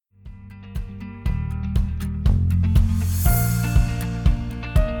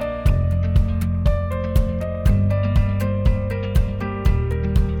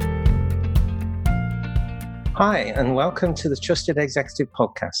Hi, and welcome to the Trusted Executive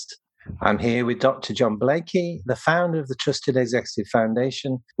Podcast. I'm here with Dr. John Blakey, the founder of the Trusted Executive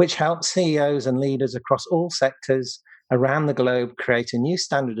Foundation, which helps CEOs and leaders across all sectors around the globe create a new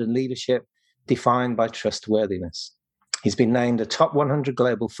standard of leadership defined by trustworthiness. He's been named a top 100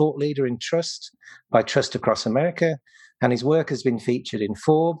 global thought leader in trust by Trust Across America, and his work has been featured in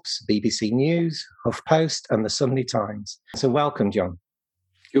Forbes, BBC News, HuffPost, and the Sunday Times. So welcome, John.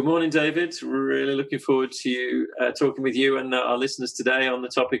 Good morning, David. We're really looking forward to you talking with you and our listeners today on the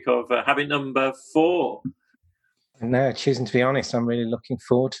topic of habit number 4. No, choosing to be honest, I'm really looking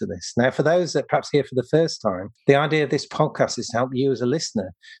forward to this. Now, for those that perhaps hear for the first time, the idea of this podcast is to help you as a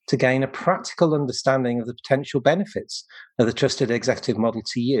listener to gain a practical understanding of the potential benefits of the Trusted Executive model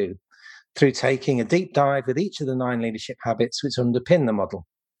to you through taking a deep dive with each of the 9 leadership habits which underpin the model.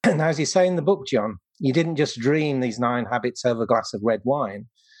 Now, as you say in the book, John, you didn't just dream these 9 habits over a glass of red wine.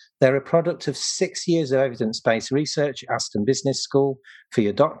 They're a product of 6 years of evidence-based research at Aston Business School for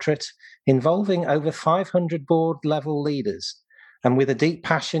your doctorate, involving over 500 board-level leaders. And with a deep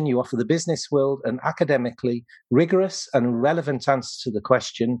passion, you offer the business world an academically rigorous and relevant answer to the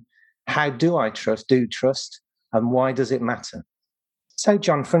question, how do I do trust, and why does it matter? So,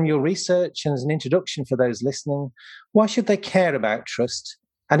 John, from your research and as an introduction for those listening, why should they care about trust?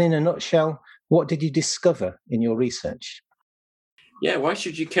 And in a nutshell, what did you discover in your research? Yeah, why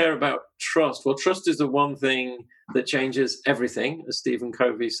should you care about trust? Well, trust is the one thing that changes everything, as Stephen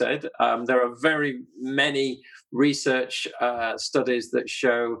Covey said. There are very many research studies that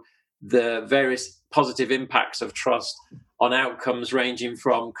show the various positive impacts of trust on outcomes ranging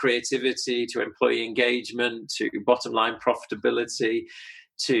from creativity to employee engagement to bottom line profitability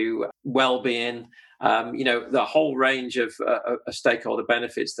to well-being. The whole range of stakeholder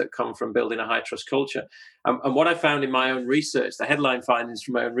benefits that come from building a high trust culture. And what I found in my own research, the headline findings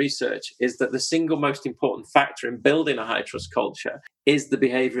from my own research, is that the single most important factor in building a high trust culture is the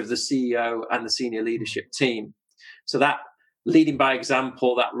behavior of the CEO and the senior leadership team. So that leading by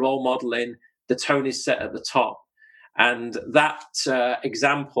example, that role modeling, the tone is set at the top. And that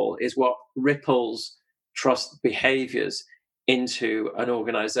example is what ripples trust behaviors into an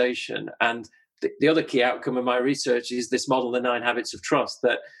organization. And the other key outcome of my research is this model, the 9 habits of trust,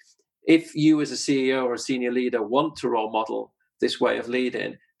 that if you as a CEO or a senior leader want to role model this way of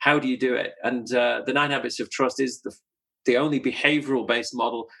leading, how do you do it? And the 9 habits of trust is the only behavioral based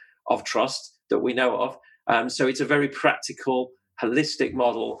model of trust that we know of. So it's a very practical, holistic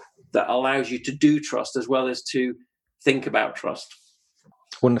model that allows you to do trust as well as to think about trust.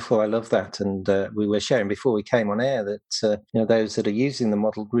 Wonderful. I love that. And we were sharing before we came on air that those that are using the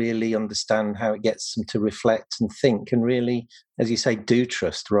model really understand how it gets them to reflect and think and really, as you say, do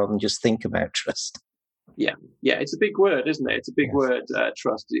trust rather than just think about trust. Yeah, it's a big word, isn't it? It's a big word,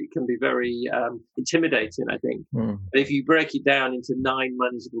 trust. It can be very intimidating, I think. But if you break it down into 9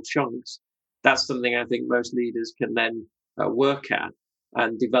 manageable chunks, that's something I think most leaders can then work at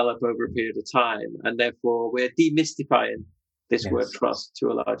and develop over a period of time. And therefore, we're demystifying this word trust to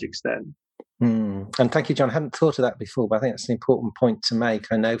a large extent. And thank you, John. I hadn't thought of that before, but I think that's an important point to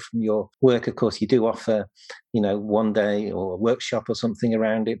make. I know from your work, of course, you do offer, one day or a workshop or something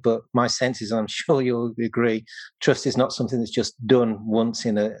around it. But my sense is, I'm sure you'll agree, trust is not something that's just done once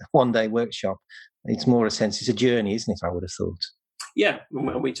in a one-day workshop. It's more a sense, it's a journey, isn't it? I would have thought. Yeah,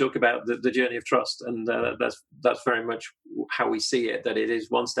 when we talk about the journey of trust, and that's very much how we see it, that it is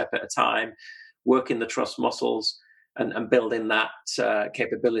one step at a time, working the trust muscles, and building that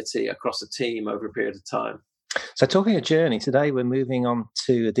capability across a team over a period of time. So talking of journey, today we're moving on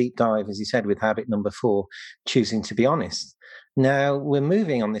to a deep dive, as you said, with habit number 4, choosing to be honest. Now, we're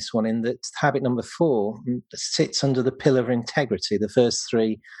moving on this one in that habit number 4 sits under the pillar of integrity. The first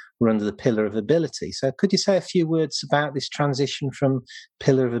 3 were under the pillar of ability. So could you say a few words about this transition from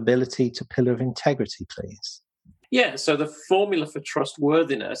pillar of ability to pillar of integrity, please? Yeah, so the formula for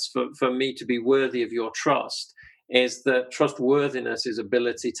trustworthiness, for me to be worthy of your trust, is that trustworthiness is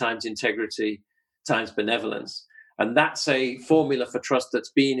ability times integrity times benevolence. And that's a formula for trust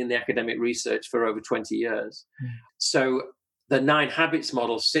that's been in the academic research for over 20 years. So the 9 habits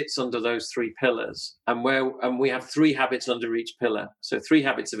model sits under those 3 pillars. And we have 3 habits under each pillar. So 3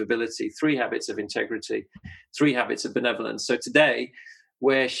 habits of ability, 3 habits of integrity, 3 habits of benevolence. So today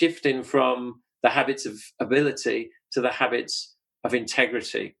we're shifting from the habits of ability to the habits of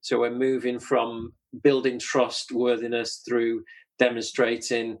integrity. So we're moving from building trustworthiness through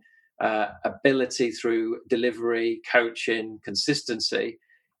demonstrating ability through delivery, coaching, consistency,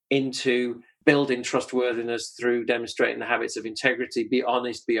 into building trustworthiness through demonstrating the habits of integrity, be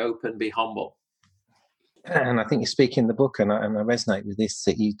honest, be open, be humble. And I think you speak in the book, and I resonate with this,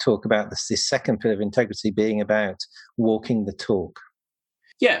 that you talk about this second pillar of integrity being about walking the talk.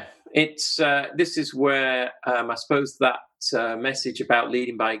 Yeah, it's this is where I suppose that message about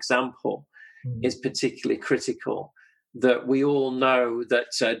leading by example is particularly critical. That we all know that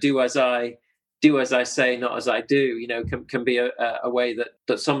do as I say, not as I do. Can be a way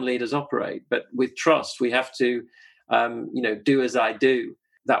that some leaders operate. But with trust, we have to do as I do.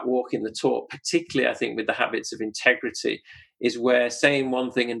 That walk in the talk, particularly I think with the habits of integrity, is where saying one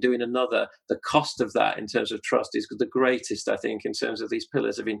thing and doing another, the cost of that in terms of trust is the greatest, I think, in terms of these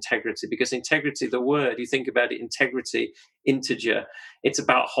pillars of integrity. Because integrity, the word, you think about it, integrity, integer, it's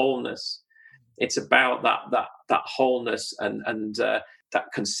about wholeness. It's about that wholeness and that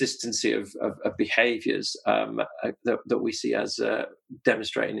consistency of behaviors that we see as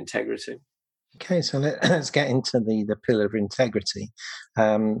demonstrating integrity. Okay, so let's get into the pillar of integrity.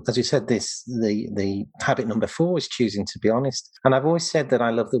 As you said, the habit number 4 is choosing to be honest. And I've always said that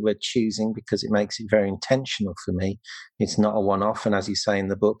I love the word choosing because it makes it very intentional for me. It's not a one-off. And as you say in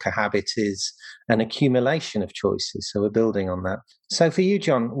the book, a habit is an accumulation of choices. So we're building on that. So for you,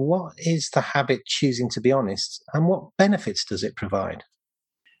 John, what is the habit choosing to be honest, and what benefits does it provide?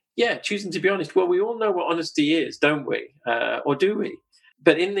 Yeah, choosing to be honest. Well, we all know what honesty is, don't we? Or do we?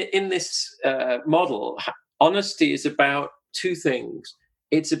 But in this model, honesty is about two things.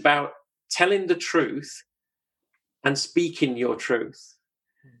 It's about telling the truth and speaking your truth.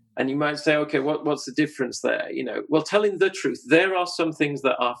 And you might say, okay, what's the difference there? Well, telling the truth, there are some things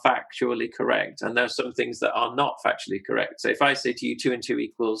that are factually correct, and there are some things that are not factually correct. So if I say to you 2 and 2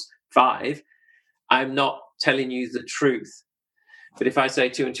 equals 5, I'm not telling you the truth. But if I say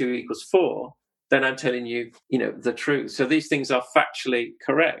 2 and 2 equals 4, then I'm telling you, the truth. So these things are factually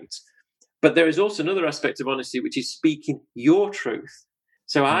correct. But there is also another aspect of honesty, which is speaking your truth.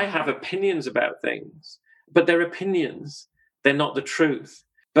 So I have opinions about things, but they're opinions. They're not the truth.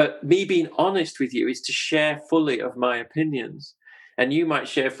 But me being honest with you is to share fully of my opinions. And you might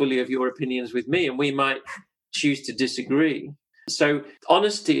share fully of your opinions with me, and we might choose to disagree. So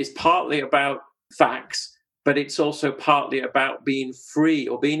honesty is partly about facts, but it's also partly about being free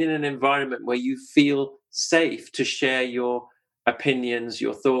or being in an environment where you feel safe to share your opinions,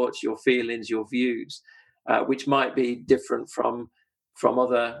 your thoughts, your feelings, your views, which might be different from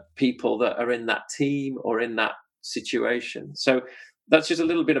other people that are in that team or in that situation. So that's just a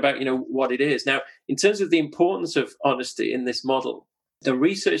little bit about, what it is. Now, in terms of the importance of honesty in this model, the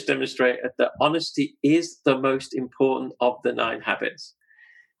research demonstrated that honesty is the most important of the 9 habits.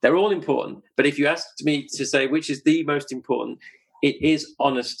 They're all important. But if you asked me to say which is the most important, it is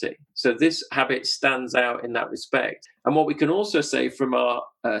honesty. So this habit stands out in that respect. And what we can also say from our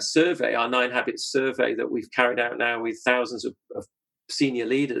survey, our 9 habits survey that we've carried out now with thousands of senior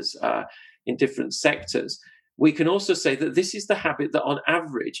leaders in different sectors, we can also say that this is the habit that on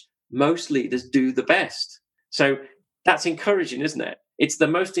average, most leaders do the best. So that's encouraging, isn't it? It's the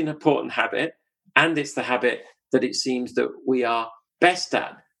most important habit, and it's the habit that it seems that we are best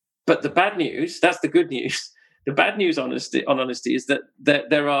at. But the bad news, that's the good news. The bad news on honesty is that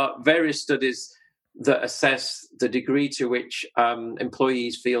there are various studies that assess the degree to which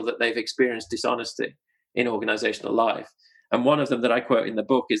employees feel that they've experienced dishonesty in organizational life. And one of them that I quote in the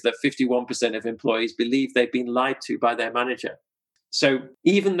book is that 51% of employees believe they've been lied to by their manager. So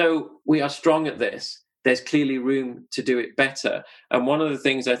even though we are strong at this, there's clearly room to do it better. And one of the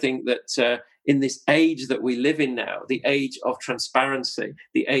things I think that in this age that we live in now, the age of transparency,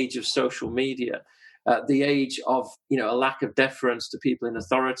 the age of social media, the age of a lack of deference to people in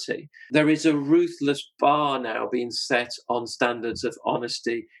authority, there is a ruthless bar now being set on standards of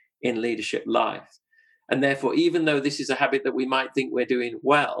honesty in leadership life. And therefore, even though this is a habit that we might think we're doing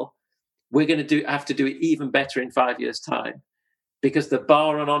well, we're going to have to do it even better in 5 years' time, because the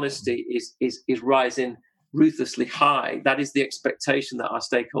bar on honesty is rising ruthlessly high. That is the expectation that our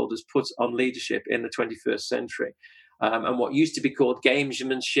stakeholders put on leadership in the 21st century. And what used to be called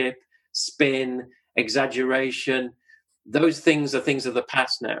gamesmanship, spin, exaggeration, those things are things of the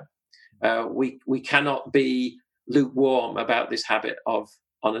past now. We cannot be lukewarm about this habit of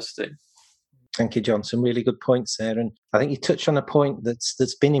honesty. Thank you, John. Some really good points there. And I think you touched on a point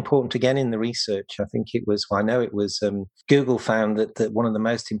that's been important again in the research. I think it was, Google found that one of the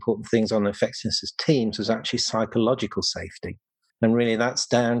most important things on effectiveness as teams was actually psychological safety. And really that's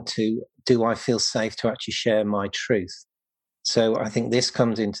down to, do I feel safe to actually share my truth? So I think this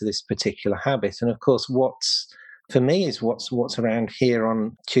comes into this particular habit. And of course, what's around here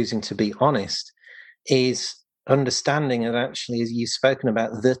on choosing to be honest is understanding that actually, as you've spoken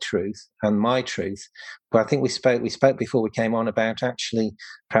about the truth and my truth, but I think we spoke before we came on about actually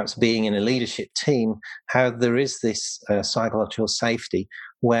perhaps being in a leadership team, how there is this psychological safety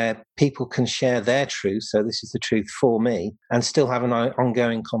where people can share their truth. So this is the truth for me, and still have an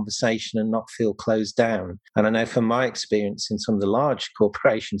ongoing conversation and not feel closed down. And I know from my experience in some of the large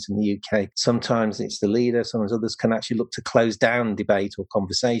corporations in the UK, sometimes it's the leader, sometimes others can actually look to close down debate or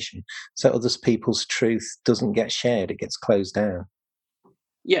conversation. So other people's truth doesn't get shared, it gets closed down.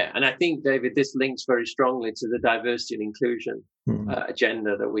 Yeah, and I think, David, this links very strongly to the diversity and inclusion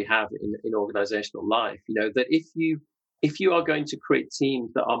agenda that we have in organizational life. That if you are going to create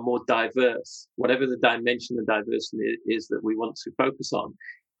teams that are more diverse, whatever the dimension of diversity is that we want to focus on,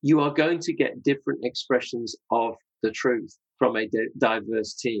 you are going to get different expressions of the truth from a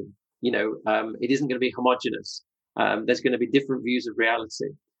diverse team. It isn't going to be homogenous. There's going to be different views of reality.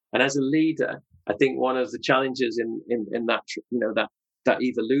 And as a leader, I think one of the challenges in that, that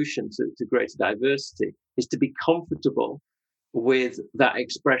evolution to greater diversity is to be comfortable with that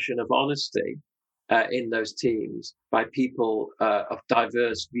expression of honesty in those teams by people of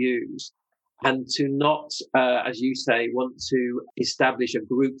diverse views, and to not, as you say, want to establish a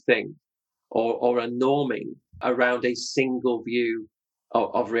group thing or a norming around a single view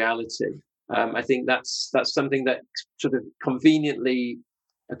of reality. I think that's something that sort of a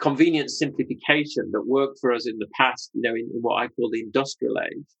convenient simplification that worked for us in the past, in what I call the industrial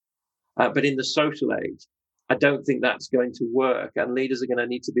age. But in the social age, I don't think that's going to work. And leaders are going to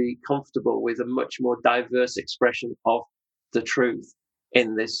need to be comfortable with a much more diverse expression of the truth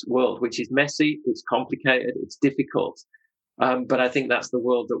in this world, which is messy, it's complicated, it's difficult. But I think that's the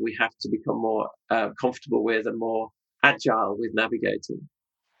world that we have to become more comfortable with and more agile with navigating.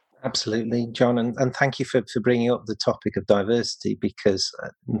 Absolutely, John, and thank you for bringing up the topic of diversity, because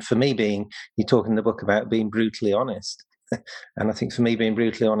for me, you talk in the book about being brutally honest, and I think for me, being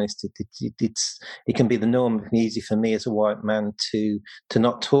brutally honest, it can be the norm. It can be easy for me as a white man to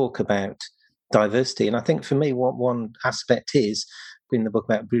not talk about diversity, and I think for me, what one aspect is in the book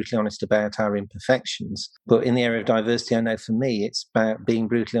about brutally honest about our imperfections, but in the area of diversity, I know for me, it's about being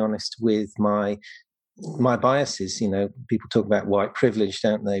brutally honest with my biases. People talk about white privilege,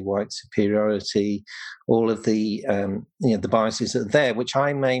 don't they? White superiority, all of the the biases that are there, which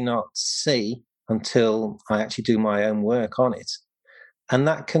I may not see until I actually do my own work on it. And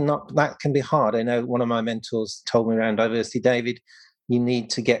that can be hard. I know one of my mentors told me around diversity, David, you need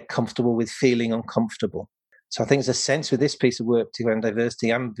to get comfortable with feeling uncomfortable. So I think there's a sense with this piece of work around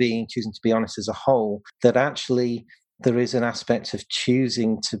diversity and choosing to be honest as a whole, that actually there is an aspect of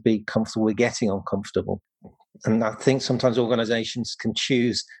choosing to be comfortable with getting uncomfortable. And I think sometimes organizations can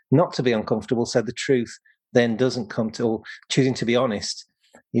choose not to be uncomfortable, so the truth then doesn't come to, or choosing to be honest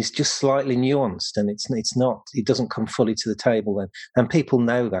is just slightly nuanced, and it doesn't come fully to the table then. And people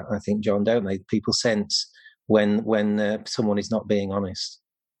know that, I think, John, don't they? People sense when someone is not being honest.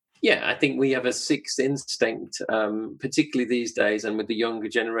 Yeah, I think we have a sixth instinct, particularly these days, and with the younger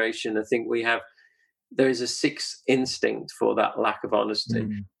generation, I think there is a sixth instinct for that lack of honesty,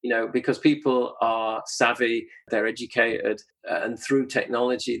 because people are savvy, they're educated, and through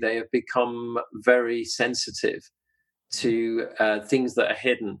technology, they have become very sensitive to things that are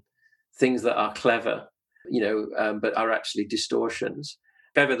hidden, things that are clever, but are actually distortions.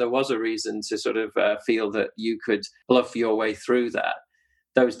 If ever there was a reason to sort of feel that you could bluff your way through that,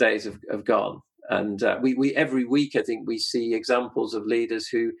 those days have gone. And we every week, I think, we see examples of leaders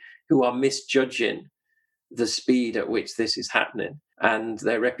who are misjudging the speed at which this is happening, and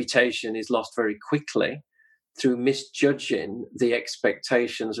their reputation is lost very quickly through misjudging the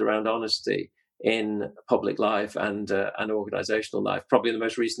expectations around honesty in public life and organizational life. Probably the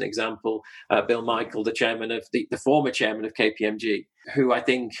most recent example, Bill Michael, the former chairman of KPMG, who I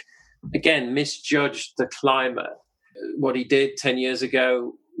think, again, misjudged the climate. What he did 10 years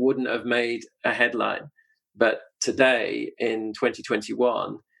ago wouldn't have made a headline, but today in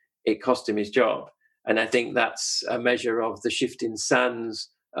 2021, it cost him his job. And I think that's a measure of the shifting sands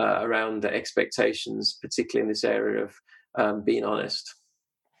around the expectations, particularly in this area of being honest.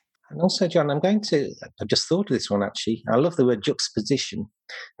 And also, John, I've just thought of this one actually. I love the word juxtaposition,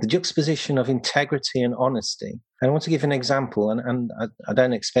 the juxtaposition of integrity and honesty. And I want to give an example, and I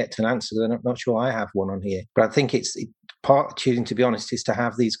don't expect an answer, I'm not sure I have one on here, but I think part of choosing to be honest is to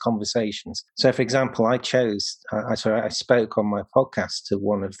have these conversations. So, for example, I spoke on my podcast to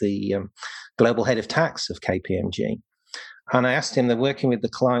one of the global head of tax of KPMG. And I asked him, they're working with the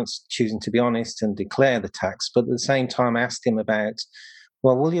clients choosing to be honest and declare the tax. But at the same time, I asked him about,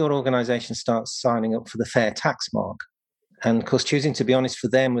 well, will your organization start signing up for the fair tax mark? And of course, choosing to be honest for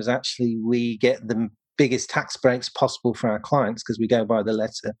them was actually, we get the biggest tax breaks possible for our clients because we go by the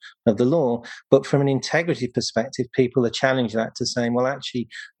letter of the law. But from an integrity perspective, people are challenging that to saying, well, actually,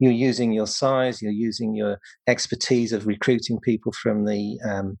 you're using your size, you're using your expertise of recruiting people from the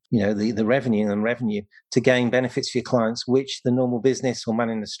revenue to gain benefits for your clients, which the normal business or man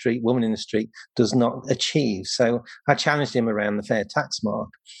in the street, woman in the street does not achieve. So I challenged him around the fair tax mark.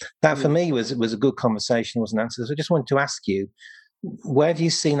 That for me was a good conversation, was an answer. So I just wanted to ask you, where have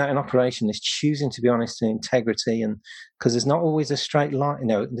you seen that in operation, this choosing to be honest and integrity? And because there's not always a straight line,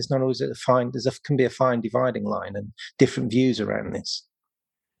 there's not always can be a fine dividing line and different views around this.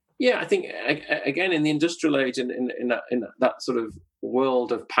 Yeah, I think again in the industrial age and in that sort of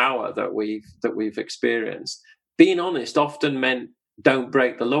world of power that we've experienced, being honest often meant don't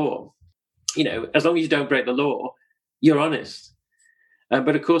break the law. As long as you don't break the law, you're honest.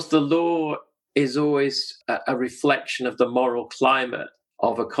 But of course, the law is always a reflection of the moral climate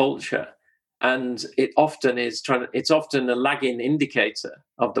of a culture, and it's often a lagging indicator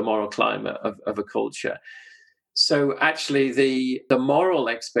of the moral climate of a culture. So actually, the moral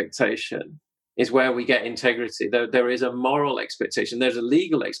expectation is where we get integrity. There is a moral expectation. There's a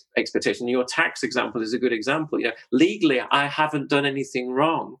legal expectation. Your tax example is a good example. Legally, I haven't done anything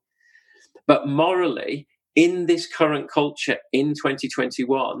wrong, but morally, in this current culture in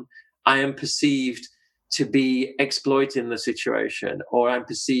 2021, I am perceived to be exploiting the situation, or I'm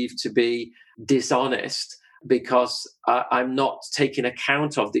perceived to be dishonest because I'm not taking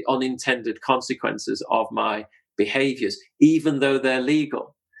account of the unintended consequences of my behaviors, even though they're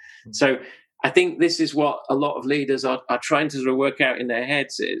legal. Mm-hmm. So I think this is what a lot of leaders are trying to sort of work out in their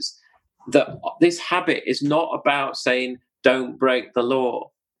heads, is that this habit is not about saying, don't break the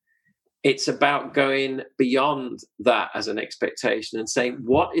law. It's about going beyond that as an expectation and saying,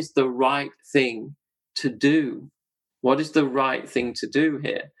 what is the right thing to do? What is the right thing to do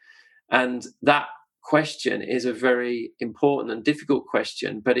here? And that question is a very important and difficult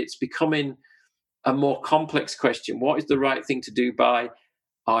question, but it's becoming a more complex question. What is the right thing to do by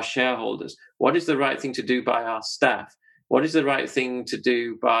our shareholders? What is the right thing to do by our staff? What is the right thing to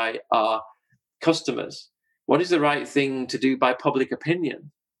do by our customers? What is the right thing to do by public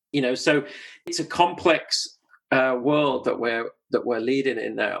opinion? So it's a complex world that we're leading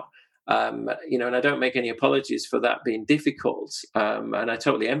in now. And I don't make any apologies for that being difficult. And I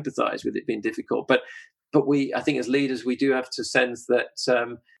totally empathize with it being difficult. But I think as leaders, we do have to sense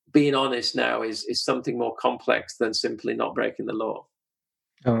that being honest now is something more complex than simply not breaking the law.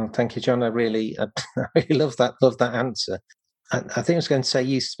 Oh, thank you, John. I really love that answer. I think I was going to say,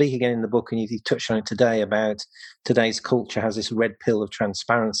 you speak again in the book, and you touched on it today, about today's culture has this red pill of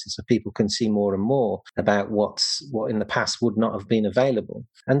transparency, so people can see more and more about what in the past would not have been available.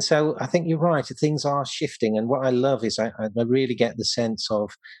 And so I think you're right, things are shifting. And what I love is I really get the sense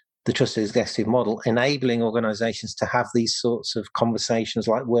of the trusted executive model enabling organizations to have these sorts of conversations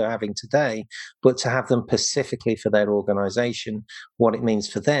like we're having today, but to have them specifically for their organization, what it means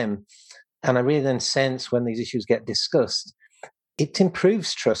for them. And I really then sense when these issues get discussed, it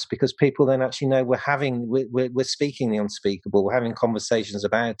improves trust, because people then actually know we're speaking the unspeakable, we're having conversations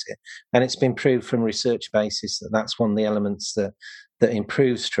about it. And it's been proved from research basis that that's one of the elements that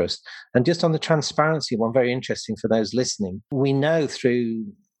improves trust. And just on the transparency one, very interesting for those listening, we know through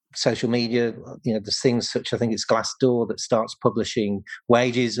social media, there's things such, I think it's Glassdoor that starts publishing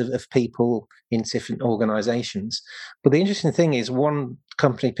wages of people in different organizations. But the interesting thing is, one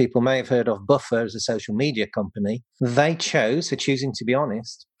company people may have heard of, Buffer, as a social media company, choosing to be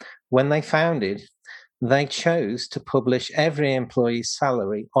honest, when they founded, they chose to publish every employee's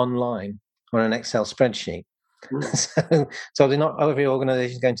salary online on an Excel spreadsheet. So they're not every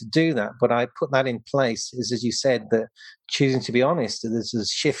organization is going to do that, but I put that in place is, as you said, that choosing to be honest, there's a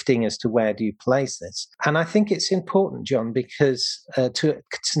shifting as to where do you place this. And I think it's important, John, because to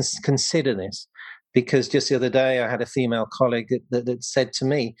consider this, because just the other day I had a female colleague that said to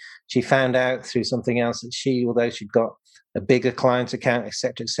me, she found out through something else that although she'd got a bigger client account,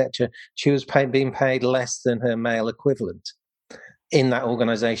 etc., she was being paid less than her male equivalent in that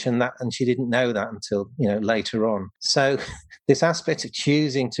organization, and she didn't know that until later on. So this aspect of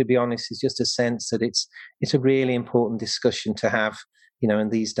choosing to be honest is just a sense that it's a really important discussion to have, in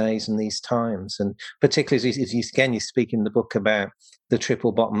these days and these times. And particularly as you speak in the book about the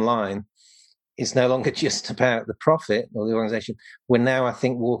triple bottom line, it's no longer just about the profit or the organization. We're now, I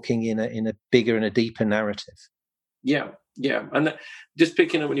think, walking in a bigger and a deeper narrative. Yeah. And just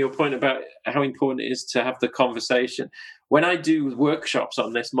picking up on your point about how important it is to have the conversation. When I do workshops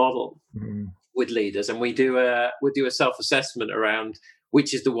on this model with leaders, and we do a self-assessment around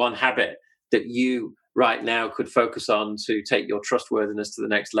which is the one habit that you right now could focus on to take your trustworthiness to the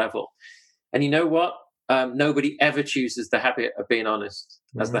next level, And you know what? Nobody ever chooses the habit of being honest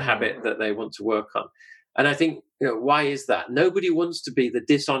as the habit that they want to work on. And I think, why is that? Nobody wants to be the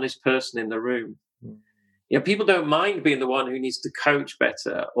dishonest person in the room. People don't mind being the one who needs to coach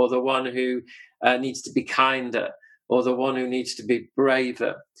better, or the one who needs to be kinder, or the one who needs to be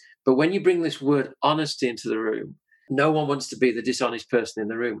braver. But when you bring this word honesty into the room, no one wants to be the dishonest person in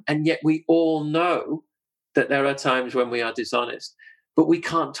the room. And yet we all know that there are times when we are dishonest, but we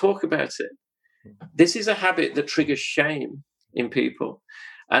can't talk about it. This is a habit that triggers shame in people.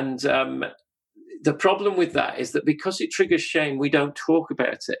 And the problem with that is that because it triggers shame, we don't talk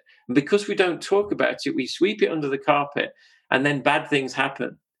about it. And because we don't talk about it, we sweep it under the carpet, and then bad things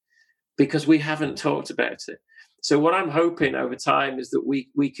happen because we haven't talked about it. So what I'm hoping over time is that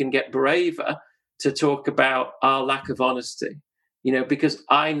we can get braver to talk about our lack of honesty, because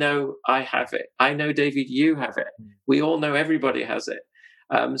I know I have it. I know, David, you have it. We all know everybody has it.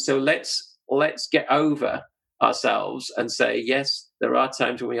 So let's get over ourselves and say, yes, there are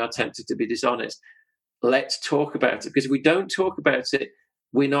times when we are tempted to be dishonest. Let's talk about it, because if we don't talk about it,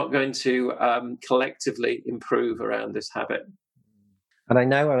 we're not going to collectively improve around this habit. And I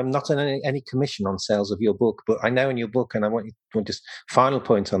know, and I'm not on any commission on sales of your book, but I know in your book, and I want just final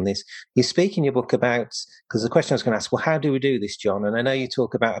point on this, you speak in your book about, because the question I was going to ask, well, how do we do this, John? And I know you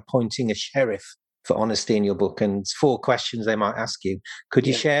talk about appointing a sheriff for honesty in your book, and it's 4 questions they might ask you. Could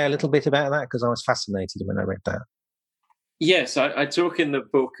you share a little bit about that? Because I was fascinated when I read that. Yes, I talk in the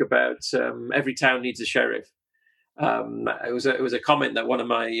book about every town needs a sheriff. It was a comment that one of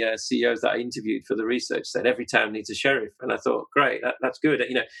my CEOs that I interviewed for the research said, every town needs a sheriff. And I thought, great, that's good.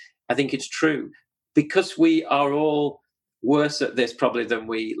 I think it's true, because we are all worse at this probably than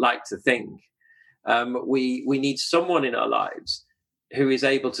we like to think. We need someone in our lives who is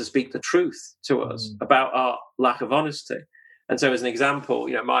able to speak the truth to us about our lack of honesty. And so, as an example,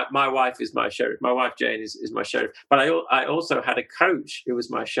 my wife is my sheriff. My wife, Jane, is my sheriff. But I also had a coach who was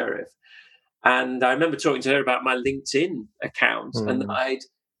my sheriff. And I remember talking to her about my LinkedIn account, and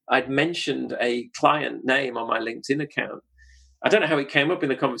I'd mentioned a client name on my LinkedIn account. I don't know how it came up in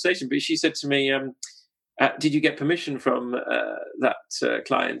the conversation, but she said to me, did you get permission from that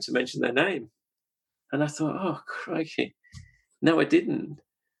client to mention their name? And I thought, oh, crikey. No, I didn't.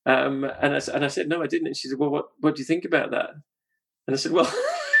 And I said, no, I didn't. And she said, well, what do you think about that? And I said, well,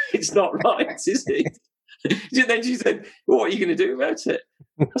 it's not right, is it? Then she said, well, what are you going to do about it?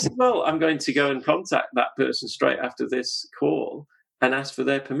 I said, well, I'm going to go and contact that person straight after this call and ask for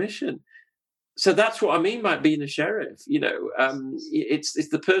their permission. So that's what I mean by being a sheriff. It's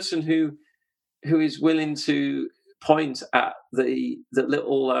the person who is willing to point at the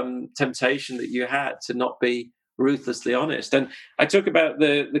little temptation that you had to not be ruthlessly honest. And I talk about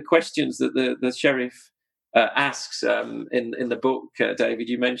the questions that the sheriff asks in the book, David.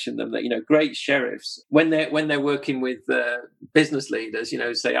 You mentioned them, that great sheriffs, when they're working with business leaders,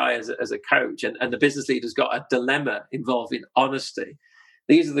 say I as a coach, and the business leader's got a dilemma involving honesty.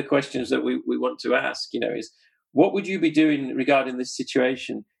 These are the questions that we want to ask. Is what would you be doing regarding this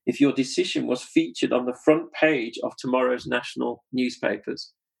situation if your decision was featured on the front page of tomorrow's national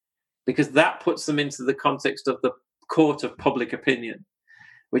newspapers? Because that puts them into the context of the court of public opinion,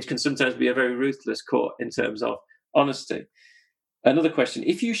 which can sometimes be a very ruthless court in terms of honesty. Another question,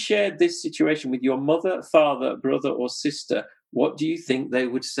 if you shared this situation with your mother, father, brother, or sister, what do you think they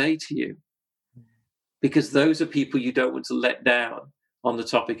would say to you? Because those are people you don't want to let down on the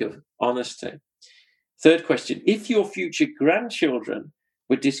topic of honesty. Third question, if your future grandchildren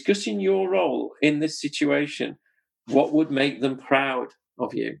were discussing your role in this situation, what would make them proud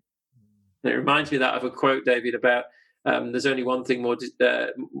of you? And it reminds me of a quote, David, about there's only one thing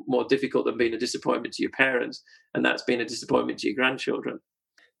more difficult than being a disappointment to your parents, and that's being a disappointment to your grandchildren.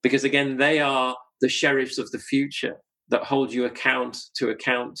 Because again, they are the sheriffs of the future that hold you account to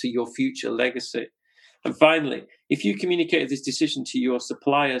your future legacy. And finally, if you communicated this decision to your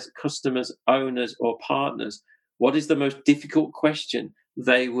suppliers, customers, owners, or partners, what is the most difficult question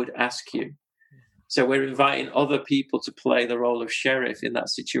they would ask you? So we're inviting other people to play the role of sheriff in that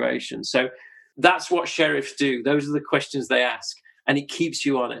situation. So that's what sheriffs do. Those are the questions they ask, and it keeps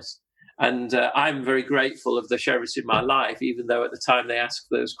you honest. And I'm very grateful of the sheriffs in my life, even though at the time they ask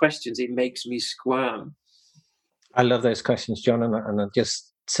those questions, it makes me squirm. I love those questions, John, and I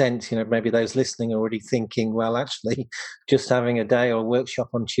just sense, maybe those listening are already thinking, well, actually, just having a day or a workshop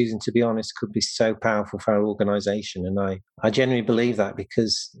on choosing to be honest could be so powerful for our organisation. And I genuinely believe that,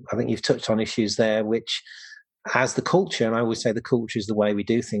 because I think you've touched on issues there which, as the culture, and I always say the culture is the way we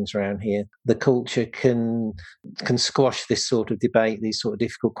do things around here, the culture can squash this sort of debate, these sort of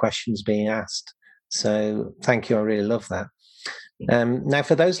difficult questions being asked. So thank you, I really love that. Now,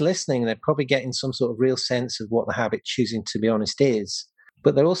 for those listening, they're probably getting some sort of real sense of what the habit choosing to be honest is.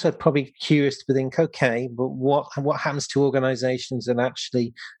 But they're also probably curious to think, okay, but what happens to organizations that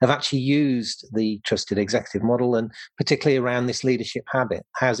have actually used the trusted executive model, and particularly around this leadership habit?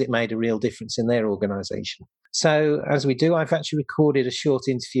 How's it made a real difference in their organization? So as we do, I've actually recorded a short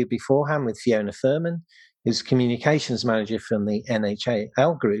interview beforehand with Fiona Furman, who's communications manager from the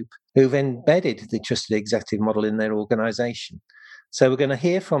NHAL group, who've embedded the trusted executive model in their organization. So we're going to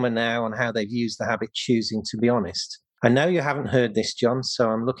hear from her now on how they've used the habit choosing to be honest. I know you haven't heard this, John, so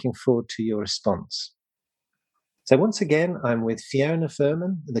I'm looking forward to your response. So once again, I'm with Fiona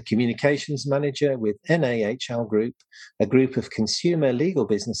Furman, the communications manager with NAHL Group, a group of consumer legal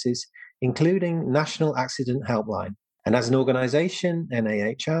businesses, including National Accident Helpline. And as an organisation,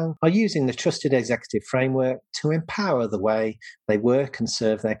 NAHL are using the Trusted Executive Framework to empower the way they work and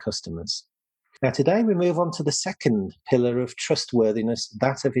serve their customers. Now, today we move on to the second pillar of trustworthiness,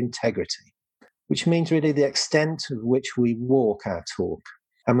 that of integrity, which means really the extent of which we walk our talk.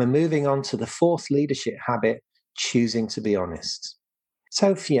 And we're moving on to the fourth leadership habit, choosing to be honest.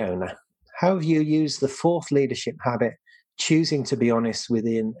 So, Fiona, how have you used the fourth leadership habit, choosing to be honest,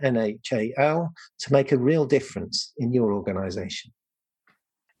 within NHAL to make a real difference in your organisation?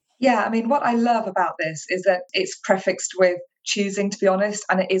 Yeah, I mean, what I love about this is that it's prefixed with choosing to be honest,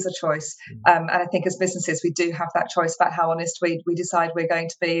 and it is a choice. And I think as businesses, we do have that choice about how honest we decide we're going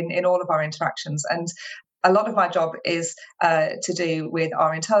to be in all of our interactions. And a lot of my job is to do with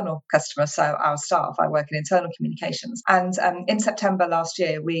our internal customers, so our staff. I work in internal communications. And in September last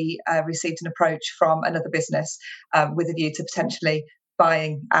year, we received an approach from another business with a view to potentially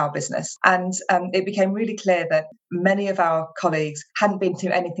buying our business. And it became really clear that many of our colleagues hadn't been through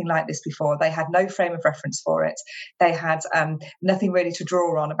anything like this before. They had no frame of reference for it. They had nothing really to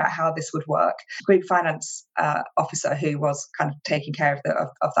draw on about how this would work. Group finance officer who was kind of taking care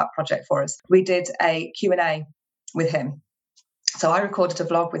of that project for us. We did a Q&A with him. So I recorded a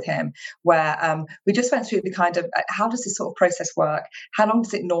vlog with him where we just went through the kind of how does this sort of process work? How long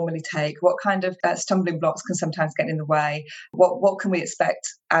does it normally take? What kind of stumbling blocks can sometimes get in the way? What can we expect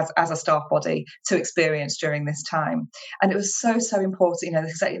as a staff body to experience during this time? And it was so important,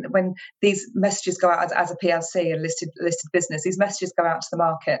 when these messages go out as a PLC, a listed business, these messages go out to the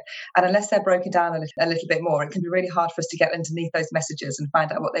market, and unless they're broken down a little bit more, it can be really hard for us to get underneath those messages and find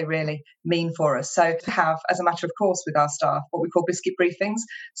out what they really mean for us. So to have, as a matter of course, with our staff, what we call biscuit briefings.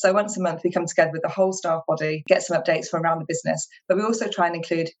 So once a month we come together with the whole staff body, get some updates from around the business, but we also try and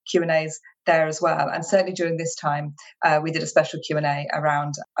include Q&As there as well. And certainly during this time, we did a special Q&A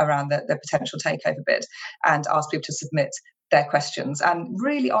around the potential takeover bid and asked people to submit their questions, and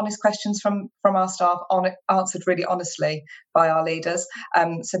really honest questions from our staff, answered really honestly by our leaders.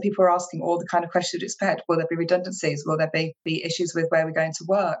 So people were asking all the kind of questions you'd expect. Will there be redundancies? Will there be issues with where we're going to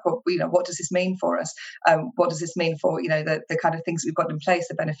work? What does this mean for us? What does this mean for the kind of things we've got in place,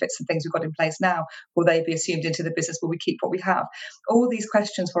 the benefits and things we've got in place now? Will they be assumed into the business? Will we keep what we have? All these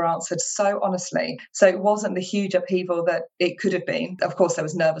questions were answered so honestly. So it wasn't the huge upheaval that it could have been. Of course, there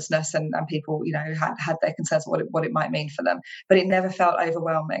was nervousness and people had their concerns what it might mean for them. But it never felt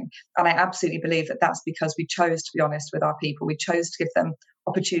overwhelming. And I absolutely believe that that's because we chose to be honest with our people. We chose to give them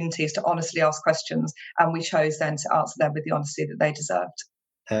opportunities to honestly ask questions, and we chose then to answer them with the honesty that they deserved.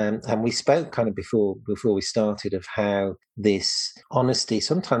 And we spoke kind of before we started of how this honesty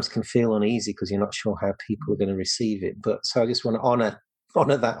sometimes can feel uneasy because you're not sure how people are going to receive it. But so I just want to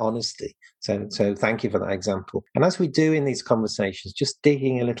honour that honesty. So thank you for that example. And as we do in these conversations, just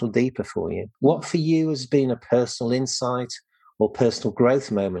digging a little deeper for you, what for you has been a personal insight or personal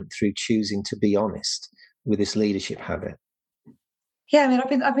growth moment through choosing to be honest with this leadership habit? Yeah, I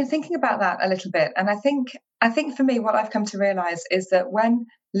mean, I've been thinking about that a little bit, and I think for me, what I've come to realise is that when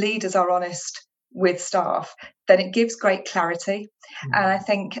leaders are honest with staff, then it gives great clarity. And I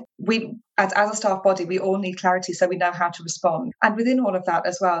think we, as a staff body, we all need clarity so we know how to respond. And within all of that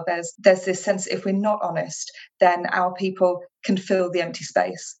as well, there's this sense that if we're not honest, then our people can fill the empty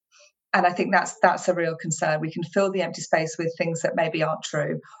space. And I think that's a real concern. We can fill the empty space with things that maybe aren't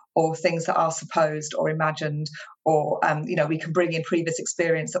true, or things that are supposed or imagined, or we can bring in previous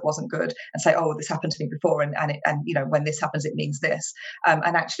experience that wasn't good and say, oh, this happened to me before, and when this happens, it means this, and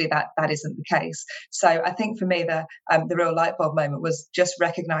actually that isn't the case. So I think for me, the real light bulb moment was just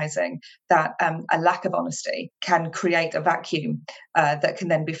recognizing that a lack of honesty can create a vacuum that can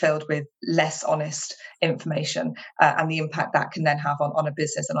then be filled with less honest information, and the impact that can then have on a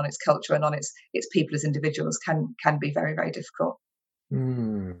business and on its culture and on its people as individuals can be very, very difficult.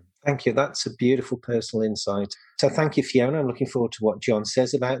 Thank you. That's a beautiful personal insight. So thank you, Fiona. I'm looking forward to what John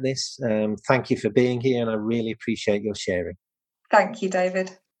says about this. Thank you for being here, and I really appreciate your sharing. Thank you,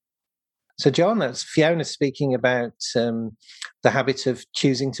 David. So, John, that's Fiona speaking about the habit of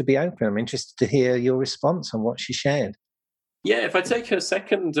choosing to be open. I'm interested to hear your response on what she shared. Yeah, if I take her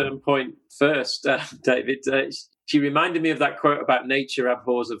second point first, David, she reminded me of that quote about nature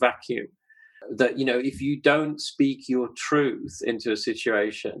abhors a vacuum. That, if you don't speak your truth into a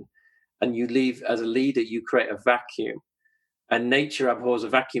situation and you leave as a leader, you create a vacuum. And nature abhors a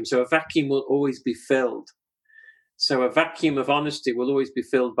vacuum. So a vacuum will always be filled. So a vacuum of honesty will always be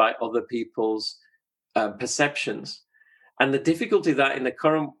filled by other people's perceptions. And the difficulty that in the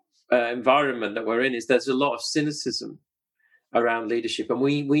current environment that we're in is there's a lot of cynicism around leadership. And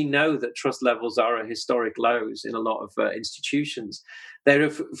we know that trust levels are at historic lows in a lot of institutions.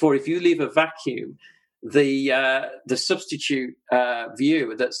 Therefore, if you leave a vacuum, the substitute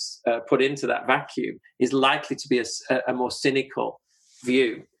view that's put into that vacuum is likely to be a more cynical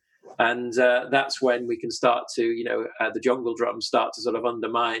view. And that's when we can start to, the jungle drums start to sort of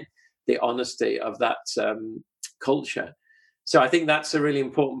undermine the honesty of that culture. So I think that's a really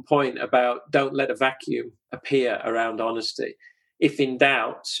important point about don't let a vacuum appear around honesty. If in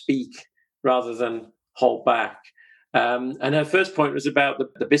doubt, speak rather than hold back. And her first point was about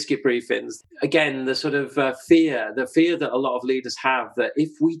the biscuit briefings. Again, the sort of fear that a lot of leaders have that if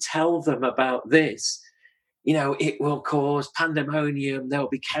we tell them about this, it will cause pandemonium, there'll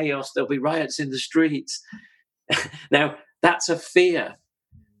be chaos, there'll be riots in the streets. Now, that's a fear.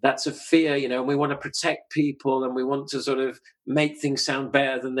 That's a fear, and we want to protect people and we want to sort of make things sound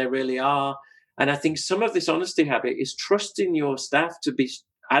better than they really are. And I think some of this honesty habit is trusting your staff to be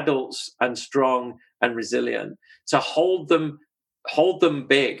adults and strong and resilient, to hold them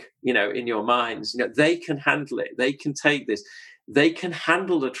big, in your minds. They can handle it. They can take this. They can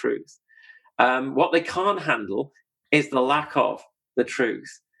handle the truth. What they can't handle is the lack of the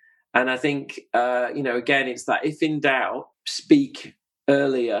truth. And I think, again, it's that if in doubt, speak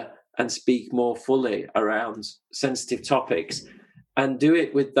earlier and speak more fully around sensitive topics and do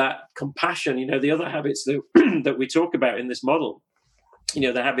it with that compassion. The other habits that, that we talk about in this model,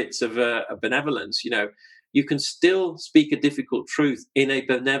 the habits of benevolence, you can still speak a difficult truth in a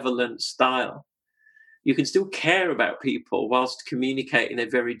benevolent style. You can still care about people whilst communicating a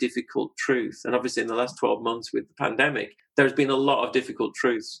very difficult truth. And obviously in the last 12 months with the pandemic, there's been a lot of difficult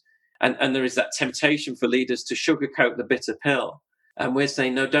truths. And there is that temptation for leaders to sugarcoat the bitter pill. And we're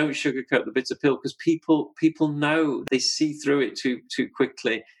saying, no, don't sugarcoat the bitter pill, because people know, they see through it too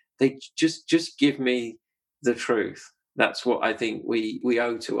quickly. They just give me the truth. That's what I think we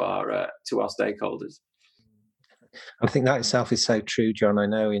owe to our stakeholders. I think that itself is so true, John. I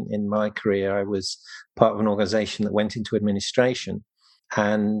know in my career, I was part of an organisation that went into administration,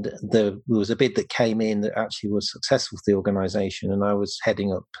 and there was a bid that came in that actually was successful for the organisation, and I was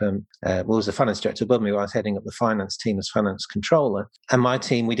heading up, was the finance director above me, I was heading up the finance team as finance controller, and my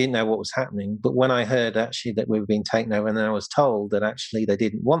team, we didn't know what was happening, but when I heard actually that we were being taken over, and then I was told that actually they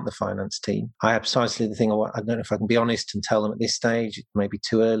didn't want the finance team, I had precisely the thing, I don't know if I can be honest and tell them at this stage, it may be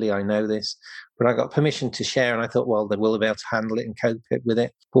too early, I know this, but I got permission to share, and I thought, well, they will be able to handle it and cope with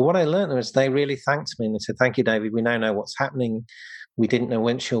it. But what I learned was they really thanked me and they said, thank you, David, we now know what's happening. We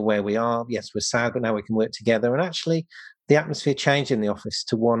weren't sure where we are. Yes, we're sad, but now we can work together. And actually, the atmosphere changed in the office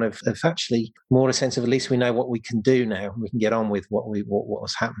to one of actually more a sense of at least we know what we can do now. We can get on with what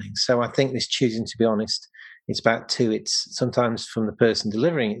was happening. So I think this choosing to be honest, it's back to it's sometimes from the person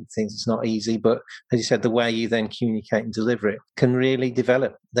delivering it, thinks it's not easy, but as you said, the way you then communicate and deliver it can really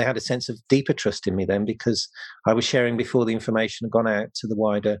develop. They had a sense of deeper trust in me then because I was sharing before the information had gone out to the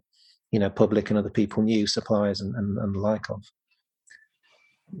wider, public and other people knew, suppliers and the like of.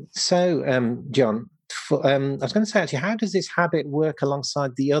 So, John, I was going to say, actually, how does this habit work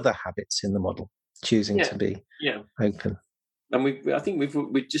alongside the other habits in the model, choosing to be open? And I think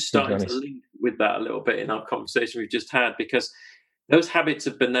we've just started to link with that a little bit in our conversation we've just had, because those habits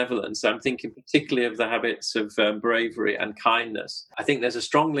of benevolence, I'm thinking particularly of the habits of bravery and kindness. I think there's a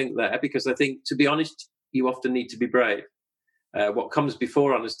strong link there because I think, to be honest, you often need to be brave. What comes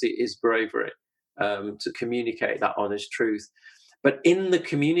before honesty is bravery, to communicate that honest truth. But in the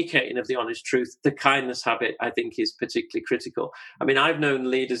communicating of the honest truth, the kindness habit, I think, is particularly critical. I mean, I've known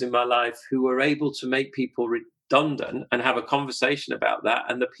leaders in my life who were able to make people redundant and have a conversation about that,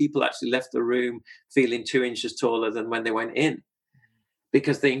 and the people actually left the room feeling 2 inches taller than when they went in,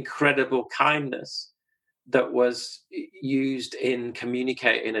 because the incredible kindness that was used in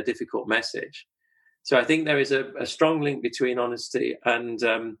communicating a difficult message. So I think there is a strong link between honesty and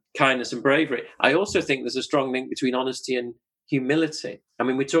kindness and bravery. I also think there's a strong link between honesty and humility. I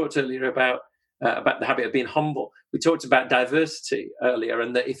mean, we talked earlier about the habit of being humble. We talked about diversity earlier,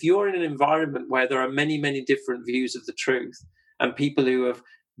 and that if you're in an environment where there are many, many different views of the truth, and people who have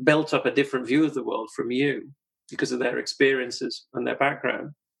built up a different view of the world from you because of their experiences and their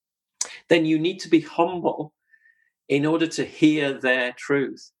background, then you need to be humble in order to hear their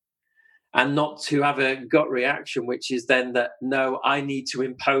truth and not to have a gut reaction, which is then that, no, I need to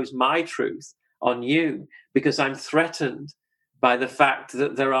impose my truth on you because I'm threatened by the fact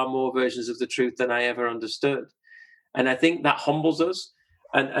that there are more versions of the truth than I ever understood. And I think that humbles us.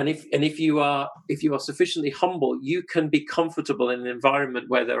 And if you are sufficiently humble, you can be comfortable in an environment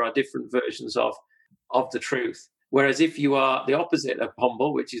where there are different versions of the truth. Whereas if you are the opposite of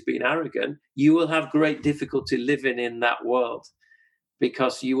humble, which is being arrogant, you will have great difficulty living in that world,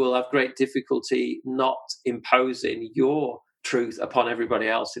 because you will have great difficulty not imposing your truth upon everybody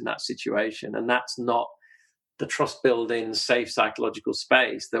else in that situation. And that's not the trust-building, safe psychological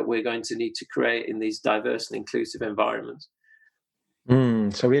space that we're going to need to create in these diverse and inclusive environments.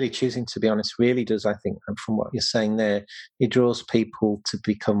 So really choosing to be honest really does, I think, from what you're saying there, it draws people to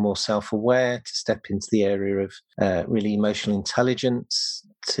become more self-aware, to step into the area of really emotional intelligence,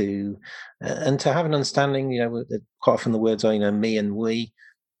 and to have an understanding, quite often the words are, me and we,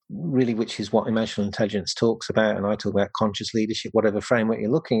 really, which is what emotional intelligence talks about. And I talk about conscious leadership, whatever framework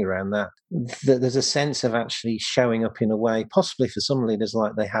you're looking around that there's a sense of actually showing up in a way, possibly for some leaders,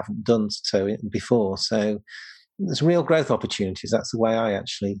 like they haven't done so before. So there's real growth opportunities. That's the way I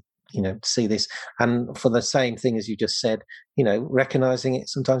actually, see this. And for the same thing as you just said, recognizing it,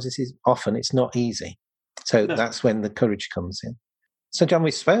 sometimes it's not easy. So that's when the courage comes in. So John,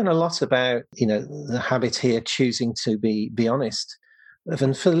 we've spoken a lot about, the habit here, choosing to be honest.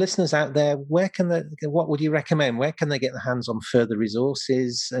 And for the listeners out there, what would you recommend? Where can they get their hands on further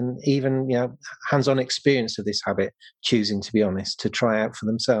resources and even, hands-on experience of this habit, choosing to be honest, to try out for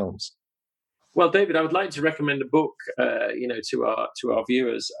themselves? Well, David, I would like to recommend a book, to our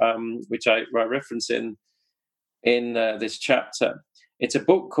viewers, which I reference in this chapter. It's a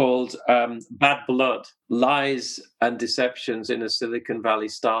book called Bad Blood: Lies and Deceptions in a Silicon Valley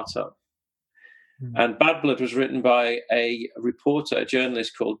Startup. Mm-hmm. And Bad Blood was written by a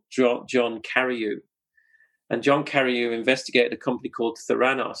journalist called John Carreyrou. And John Carreyrou investigated a company called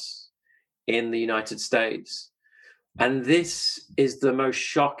Theranos in the United States. And this is the most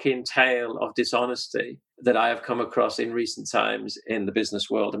shocking tale of dishonesty that I have come across in recent times in the business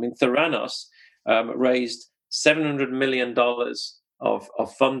world. I mean, Theranos raised $700 million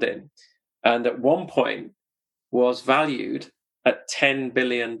of funding, and at one point was valued at $10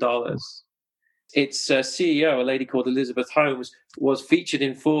 billion. Its CEO, a lady called Elizabeth Holmes, was featured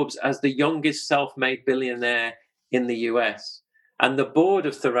in Forbes as the youngest self-made billionaire in the US. And the board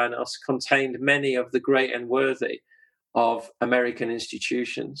of Theranos contained many of the great and worthy of American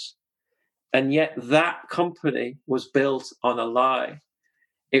institutions. And yet that company was built on a lie.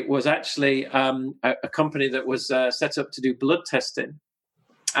 It was actually a company that was set up to do blood testing.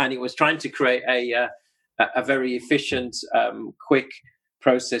 And it was trying to create a very efficient, quick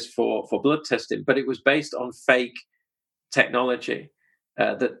process for blood testing. But it was based on fake technology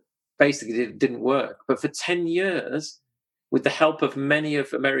that basically didn't work. But for 10 years, with the help of many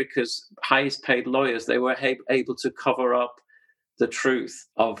of America's highest paid lawyers, they were able to cover up the truth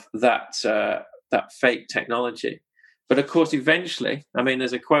of that fake technology. But of course, eventually,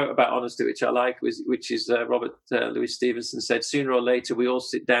 there's a quote about honesty which I like, which is Robert Louis Stevenson said, "Sooner or later, we all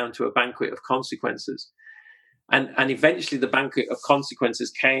sit down to a banquet of consequences." And eventually, the banquet of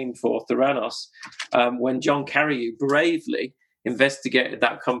consequences came for Theranos when John Carreyrou bravely investigated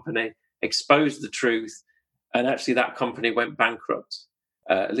that company, exposed the truth, and actually that company went bankrupt.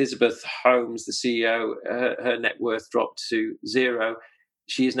 Elizabeth Holmes, the CEO, her net worth dropped to zero.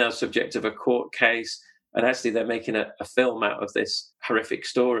 She is now subject of a court case, and actually they're making a film out of this horrific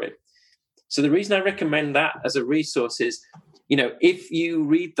story. So the reason I recommend that as a resource is, if you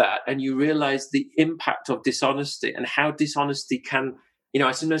read that and you realize the impact of dishonesty and how dishonesty can,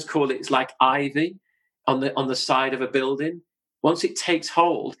 I sometimes call it's like ivy on the side of a building. Once it takes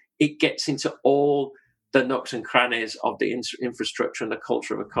hold, it gets into all the nooks and crannies of the infrastructure and the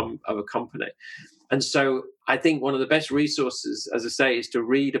culture of a company. And so I think one of the best resources, as I say, is to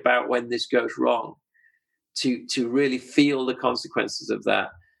read about when this goes wrong, to really feel the consequences of that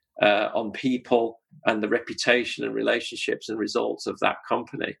on people and the reputation and relationships and results of that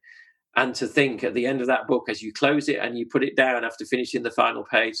company. And to think at the end of that book, as you close it and you put it down after finishing the final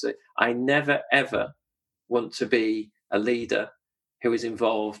page, that I never, ever want to be a leader who is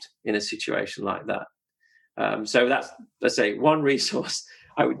involved in a situation like that. So that's, let's say, one resource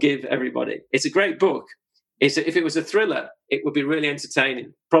I would give everybody. It's a great book. If it was a thriller, it would be really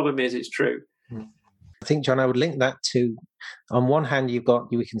entertaining. Problem is, it's true. I think, John, I would link that to, on one hand,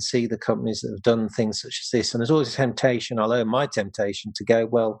 we can see the companies that have done things such as this, and there's always a temptation, my temptation to go,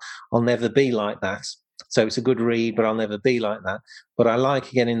 well, I'll never be like that. So it's a good read, but I'll never be like that. But I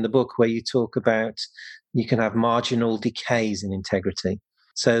like, again, in the book where you talk about you can have marginal decays in integrity.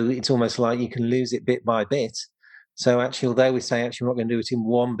 So it's almost like you can lose it bit by bit. So actually, although we say actually we're not going to do it in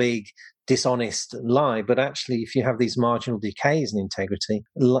one big dishonest lie, but actually if you have these marginal decays in integrity,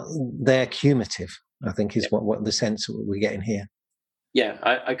 they're cumulative, I think is what the sense we're getting here. Yeah,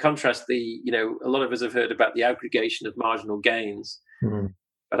 I contrast a lot of us have heard about the aggregation of marginal gains,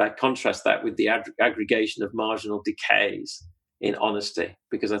 but I contrast that with the aggregation of marginal decays in honesty,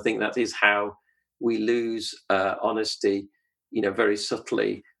 because I think that is how we lose honesty, very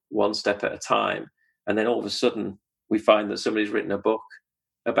subtly, one step at a time. And then all of a sudden, we find that somebody's written a book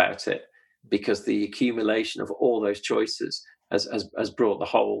about it, because the accumulation of all those choices has brought the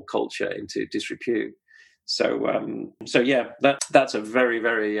whole culture into disrepute. So yeah, that's a very,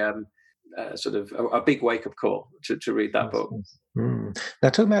 very sort of a big wake-up call to read that book. Now,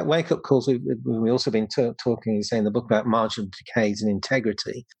 talking about wake-up calls, we've also been talking, you say in the book, about marginal decays and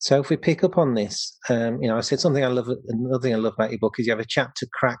integrity. So if we pick up on this, I said another thing I love about your book is you have a chapter,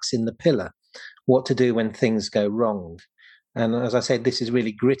 Cracks in the Pillar, what to do when things go wrong. And as I said, this is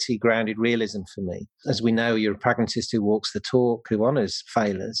really gritty, grounded realism for me. As we know, you're a pragmatist who walks the talk, who honours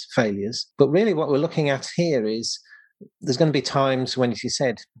failures. But really what we're looking at here is there's going to be times when, as you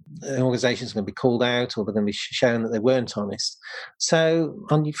said, an organisation is going to be called out or they're going to be shown that they weren't honest. So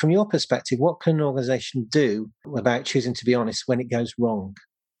from your perspective, what can an organisation do about choosing to be honest when it goes wrong?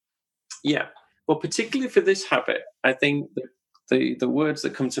 Yeah, well, particularly for this habit, I think the words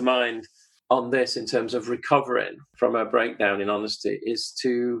that come to mind on this in terms of recovering from a breakdown in honesty is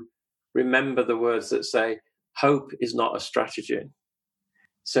to remember the words that say, hope is not a strategy.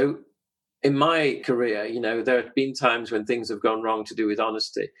 So in my career, there have been times when things have gone wrong to do with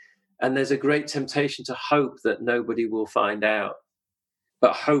honesty, and there's a great temptation to hope that nobody will find out.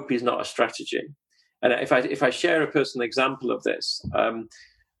 But hope is not a strategy. And if I share a personal example of this,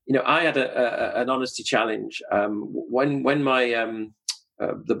 I had an honesty challenge when my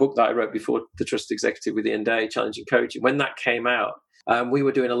the book that I wrote before The Trust Executive with Ian Day, Challenging Coaching, when that came out, we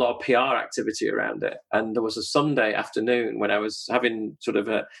were doing a lot of PR activity around it. And there was a Sunday afternoon when I was having sort of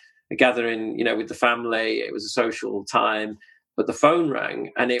a gathering, with the family. It was a social time, but the phone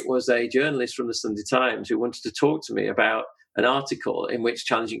rang, and it was a journalist from the Sunday Times who wanted to talk to me about an article in which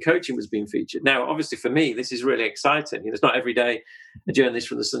Challenging Coaching was being featured. Now, obviously for me, this is really exciting. It's not every day a journalist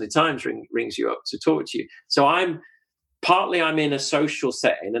from the Sunday Times rings you up to talk to you. So I'm in a social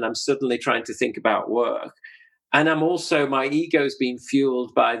setting and I'm suddenly trying to think about work. And I'm also, my ego's being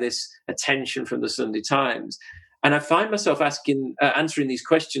fueled by this attention from the Sunday Times. And I find myself answering these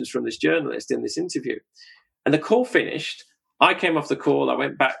questions from this journalist in this interview. And the call finished. I came off the call. I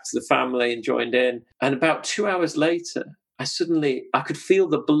went back to the family and joined in. And about 2 hours later, I could feel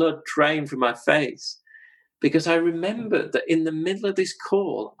the blood drain from my face, because I remembered that in the middle of this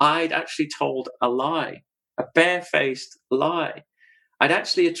call, I'd actually told a lie, a barefaced lie. I'd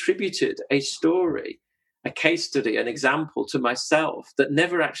actually attributed a story, a case study, an example to myself that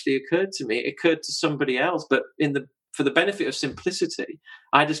never actually occurred to me. It occurred to somebody else, but for the benefit of simplicity,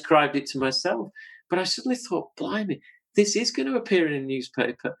 I described it to myself. But I suddenly thought, blimey, this is going to appear in a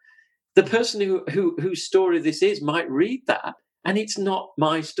newspaper. The person whose story this is might read that, and it's not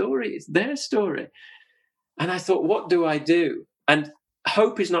my story, it's their story. And I thought, what do I do? And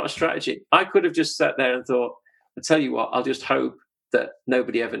hope is not a strategy. I could have just sat there and thought, I'll tell you what, I'll just hope that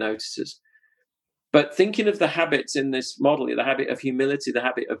nobody ever notices. But thinking of the habits in this model, the habit of humility, the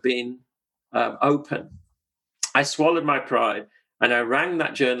habit of being open, I swallowed my pride and I rang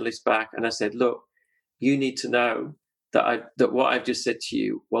that journalist back and I said, look, you need to know that what I've just said to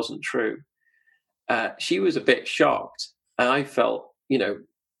you wasn't true. She was a bit shocked, and I felt,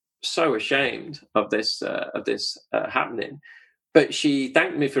 so ashamed of this happening. But she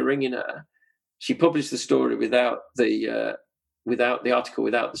thanked me for ringing her. She published the story without the article,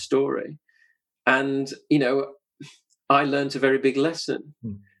 without the story, and I learned a very big lesson.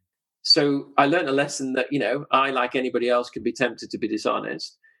 So I learned a lesson that I, like anybody else, could be tempted to be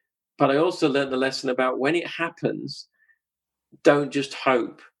dishonest. But I also learned the lesson about when it happens, don't just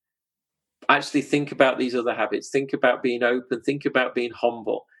hope. Actually think about these other habits. Think about being open. Think about being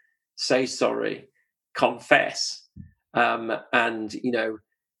humble. Say sorry. Confess. And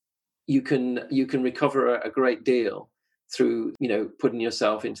you can recover a great deal through putting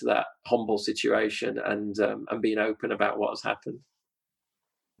yourself into that humble situation and being open about what has happened.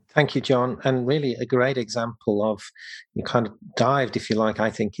 Thank you, John. And really a great example of, you kind of dived, if you like, I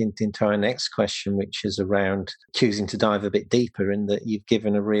think, into our next question, which is around choosing to dive a bit deeper, in that you've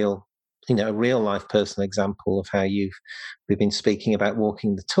given a real life personal example of how we've been speaking about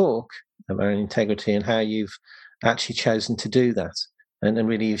walking the talk, about integrity, and how you've actually chosen to do that. And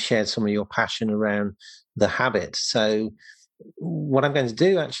really you've shared some of your passion around the habit. So what I'm going to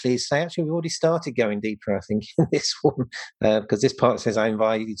do actually is say, we've already started going deeper, I think, in this one, because this part says I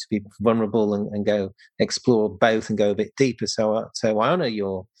invite you to be vulnerable and go explore both and go a bit deeper. So I honour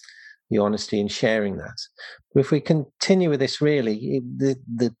your honesty in sharing that. But if we continue with this, really,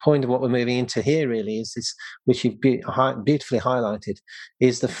 the point of what we're moving into here really is this, which you've beautifully highlighted,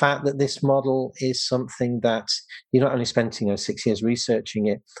 is the fact that this model is something that you're not only spent 6 years researching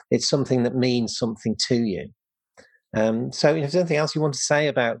it, it's something that means something to you. So if there's anything else you want to say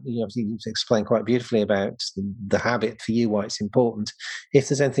about, you explained quite beautifully about the habit for you, why it's important. If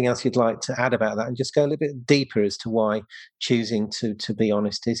there's anything else you'd like to add about that, and just go a little bit deeper as to why choosing to be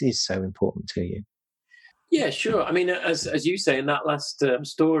honest is so important to you. Yeah, sure. I mean, as you say in that last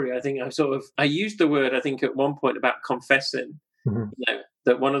story, I think I used the word, I think at one point, about confessing. Mm-hmm.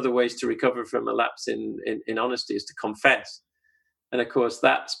 That one of the ways to recover from a lapse in honesty is to confess. And of course,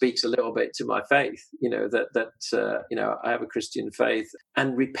 that speaks a little bit to my faith, that I have a Christian faith,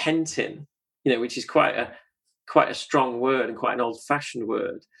 and repenting, which is quite a strong word and quite an old-fashioned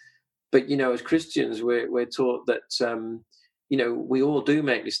word. But, as Christians, we're taught that, we all do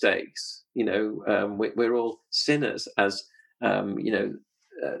make mistakes. We're all sinners, as,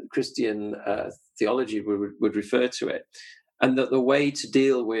 Christian theology would refer to it. And that the way to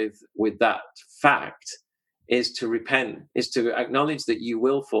deal with that fact is to repent, is to acknowledge that you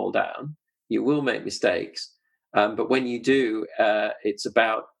will fall down, you will make mistakes. But when you do, it's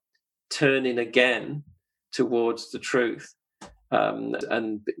about turning again towards the truth,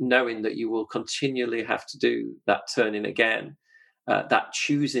 and knowing that you will continually have to do that turning again, that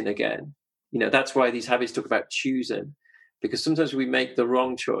choosing again. That's why these habits talk about choosing, because sometimes we make the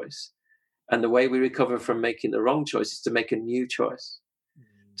wrong choice. And the way we recover from making the wrong choice is to make a new choice,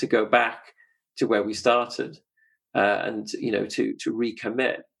 to go back to where we started, and to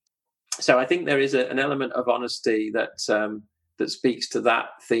recommit. So I think there is an element of honesty that speaks to that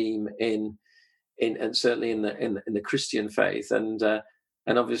theme in and certainly in the Christian faith, and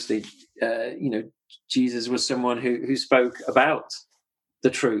obviously Jesus was someone who spoke about the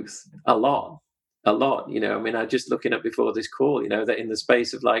truth a lot. I mean, I just looking up before this call, that in the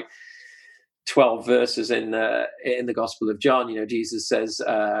space of like 12 verses in the Gospel of John, Jesus says,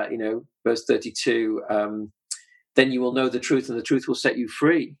 verse 32, then you will know the truth and the truth will set you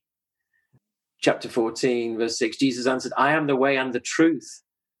free. Chapter 14, verse 6, Jesus answered, I am the way and the truth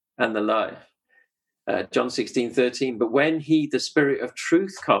and the life. John 16:13, but when he, the Spirit of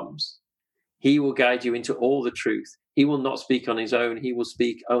truth, comes, he will guide you into all the truth. He will not speak on his own. He will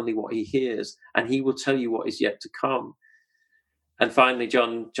speak only what he hears, and he will tell you what is yet to come. And finally,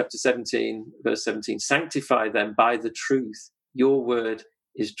 John chapter 17, verse 17, sanctify them by the truth. Your word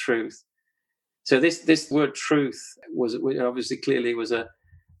is truth. So this word truth was obviously clearly was a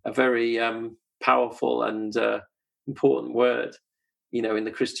very powerful and important word, in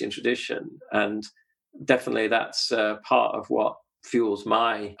the Christian tradition. And definitely that's part of what fuels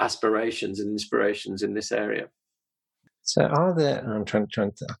my aspirations and inspirations in this area. So are there, I'm trying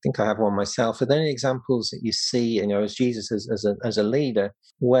to, I think I have one myself, are there any examples that you see, as Jesus as a leader,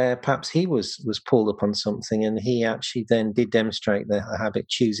 where perhaps he was pulled upon something and he actually then did demonstrate the habit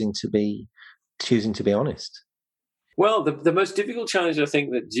choosing to be honest? Well, the most difficult challenge I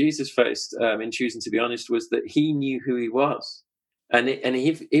think that Jesus faced in choosing to be honest was that he knew who he was. And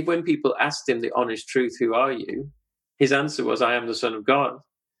if when people asked him the honest truth, who are you? His answer was, I am the Son of God,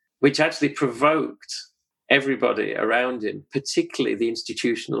 which actually provoked everybody around him, particularly the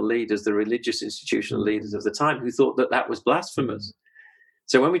institutional leaders, the religious institutional leaders of the time, who thought that was blasphemous.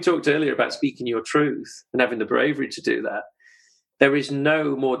 So when we talked earlier about speaking your truth and having the bravery to do that, there is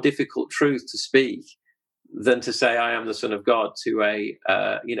no more difficult truth to speak than to say, I am the Son of God, to a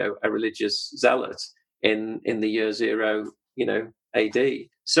religious zealot in the year 0, AD.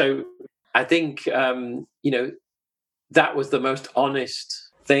 So I think, that was the most honest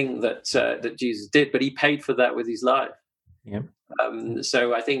thing that Jesus did, but he paid for that with his life. Yeah.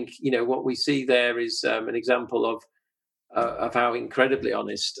 So I think, what we see there is an example of how incredibly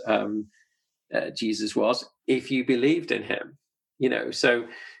honest Jesus was, if you believed in him, so,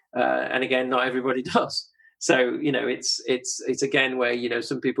 and again, not everybody does. So, it's again where,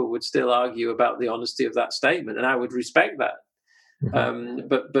 some people would still argue about the honesty of that statement, and I would respect that. Mm-hmm.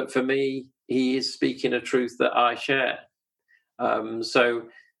 But for me, he is speaking a truth that I share. So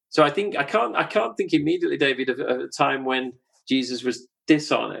So I think I can't think immediately, David, of a time when Jesus was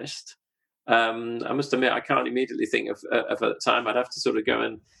dishonest. I must admit, I can't immediately think of a time. I'd have to sort of go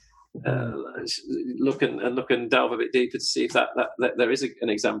and look and delve a bit deeper to see if that there is an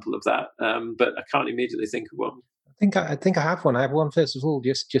example of that. But I can't immediately think of one. I think I have one. I have one first of all,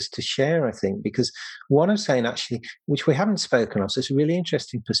 just to share. I think because what I'm saying actually, which we haven't spoken of, so it's a really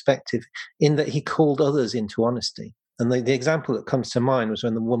interesting perspective in that he called others into honesty. And the example that comes to mind was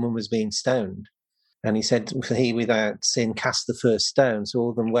when the woman was being stoned. And he said, he without sin cast the first stone. So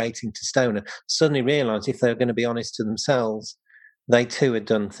all of them waiting to stone her suddenly realized if they were going to be honest to themselves, they too had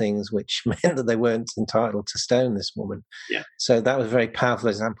done things which meant that they weren't entitled to stone this woman. Yeah. So that was a very powerful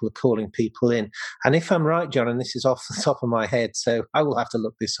example of calling people in. And if I'm right, John, and this is off the top of my head, so I will have to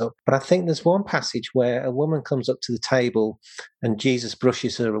look this up, but I think there's one passage where a woman comes up to the table and Jesus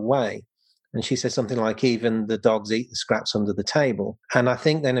brushes her away. And she says something like, even the dogs eat the scraps under the table. And I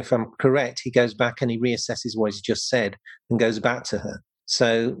think then, if I'm correct, he goes back and he reassesses what he's just said and goes back to her.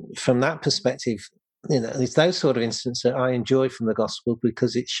 So from that perspective, it's those sort of instances that I enjoy from the gospel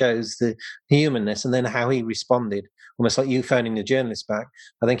because it shows the humanness and then how he responded, almost like you phoning the journalist back.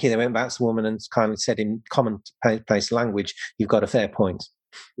 I think he went back to the woman and kind of said in commonplace language, you've got a fair point.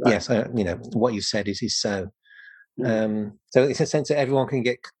 Right. Yes, what you said is so. So it's a sense that everyone can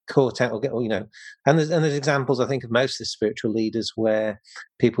get caught out or get, and there's examples, I think, of most of the spiritual leaders where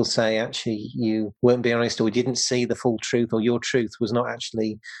people say, actually, you weren't being honest or you didn't see the full truth or your truth was not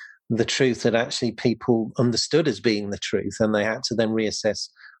actually the truth that actually people understood as being the truth, and they had to then reassess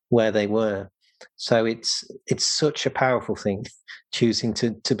where they were. So it's such a powerful thing, choosing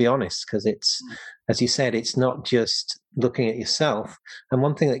to be honest, because it's, as you said, it's not just looking at yourself. And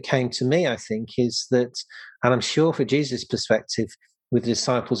one thing that came to me, I think, is that, and I'm sure for Jesus' perspective with the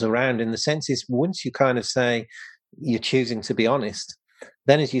disciples around, in the sense is once you kind of say you're choosing to be honest,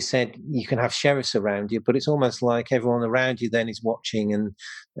 then, as you said, you can have sheriffs around you, but it's almost like everyone around you then is watching and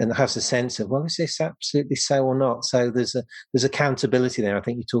has a sense of, well, is this absolutely so or not? So there's accountability there. I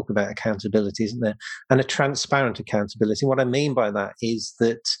think you talk about accountability, isn't there? And a transparent accountability. What I mean by that is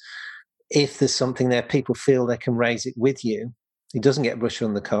that if there's something there, people feel they can raise it with you. It doesn't get brushed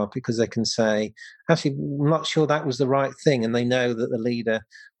on the carpet because they can say, actually, I'm not sure that was the right thing. And they know that the leader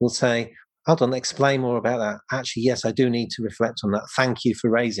will say, hold on, explain more about that. Actually, yes, I do need to reflect on that. Thank you for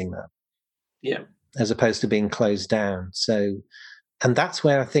raising that. Yeah. As opposed to being closed down. So, and that's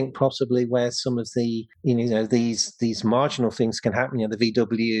where I think possibly where some of the, these marginal things can happen, the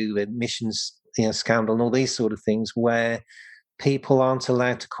VW admissions, scandal and all these sort of things where people aren't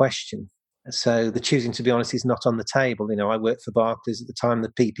allowed to question. So the choosing to be honest is not on the table. I worked for Barclays at the time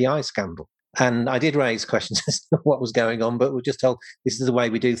of the PPI scandal. And I did raise questions as to what was going on, but we're just told this is the way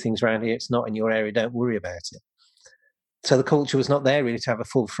we do things around here. It's not in your area. Don't worry about it. So the culture was not there really to have a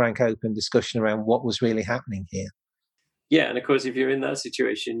full, frank, open discussion around what was really happening here. Yeah, and of course, if you're in that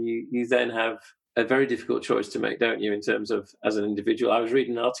situation, you then have a very difficult choice to make, don't you, in terms of as an individual. I was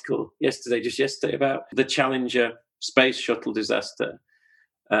reading an article just yesterday, about the Challenger space shuttle disaster.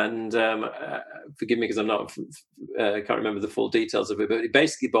 And forgive me because I'm not, can't remember the full details of it, but it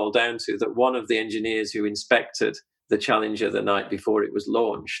basically boiled down to that one of the engineers who inspected the Challenger the night before it was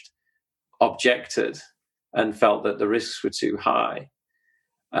launched objected and felt that the risks were too high,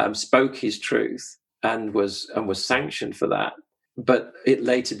 spoke his truth and was sanctioned for that. But it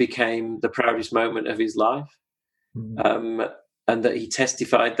later became the proudest moment of his life. Mm-hmm. And that he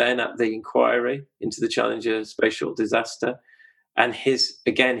testified then at the inquiry into the Challenger spatial disaster. And his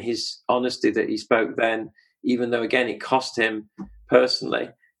honesty that he spoke then, even though, again, it cost him personally,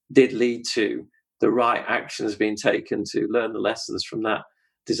 did lead to the right actions being taken to learn the lessons from that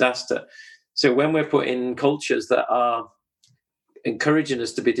disaster. So when we're put in cultures that are encouraging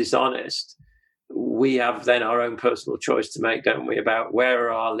us to be dishonest, we have then our own personal choice to make, don't we, about where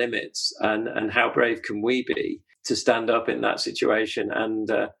are our limits and how brave can we be to stand up in that situation and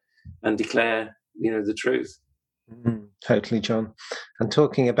declare, the truth. Totally, John. And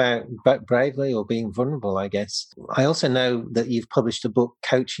talking about bravely or being vulnerable, I guess, I also know that you've published a book,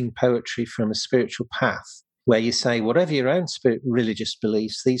 Coaching Poetry from a Spiritual Path, where you say, whatever your own religious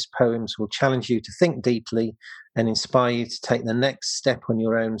beliefs, these poems will challenge you to think deeply and inspire you to take the next step on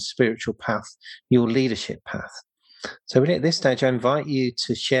your own spiritual path, your leadership path. So really at this stage, I invite you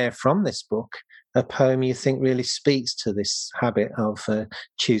to share from this book a poem you think really speaks to this habit of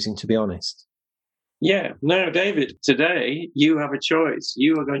choosing to be honest. Yeah. Now, David, today you have a choice.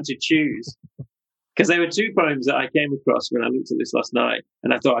 You are going to choose. Because there were two poems that I came across when I looked at this last night,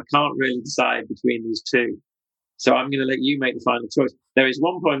 and I thought I can't really decide between these two. So I'm going to let you make the final choice. There is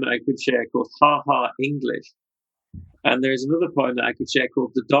one poem that I could share called Ha Ha English. And there's another poem that I could share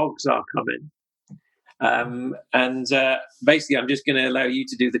called "The Dogs Are Coming." Basically, I'm just going to allow you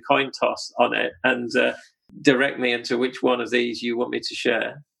to do the coin toss on it and direct me into which one of these you want me to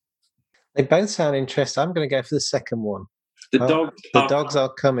share. They both sound interesting. I'm going to go for the second one. The dogs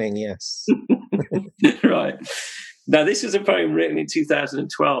are coming, yes. Right. Now, this is a poem written in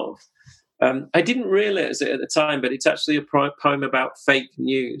 2012. I didn't realize it at the time, but it's actually a poem about fake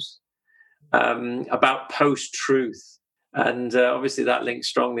news, about post-truth. And obviously that links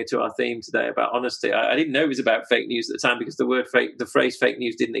strongly to our theme today about honesty. I didn't know it was about fake news at the time because the phrase fake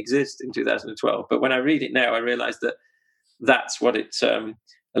news didn't exist in 2012. But when I read it now, I realize that that's what it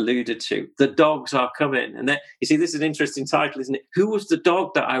alluded to. The dogs are coming. And you see, this is an interesting title, isn't it? Who was the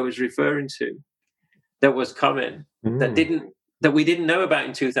dog that I was referring to that was coming, that we didn't know about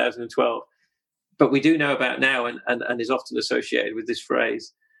in 2012, but we do know about now and is often associated with this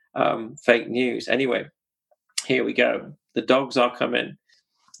phrase, fake news. Anyway, here we go. The dogs are coming.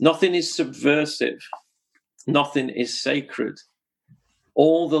 Nothing is subversive. Nothing is sacred.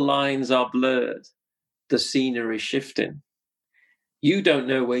 All the lines are blurred. The scenery shifting. You don't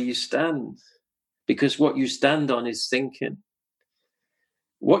know where you stand because what you stand on is sinking.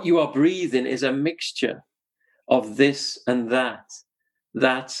 What you are breathing is a mixture of this and that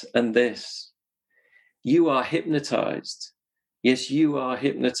and this. You are hypnotized. Yes, you are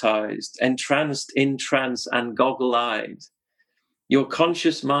hypnotized, entranced in trance and goggle-eyed. Your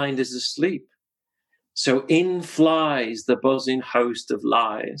conscious mind is asleep. So in flies the buzzing host of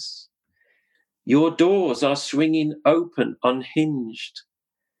lies. Your doors are swinging open, unhinged.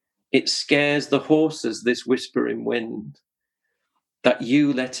 It scares the horses, this whispering wind. That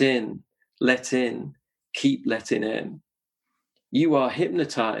you let in, keep letting in. You are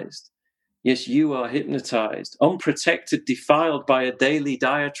hypnotized. Yes, you are hypnotized, unprotected, defiled by a daily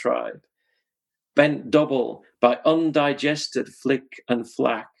diatribe, bent double by undigested flick and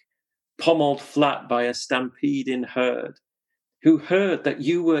flack, pommeled flat by a stampeding herd, who heard that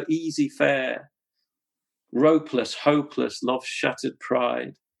you were easy fare, ropeless, hopeless, love-shattered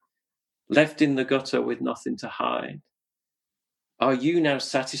pride, left in the gutter with nothing to hide. Are you now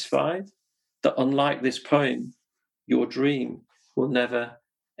satisfied that unlike this poem, your dream will never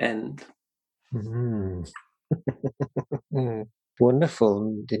end?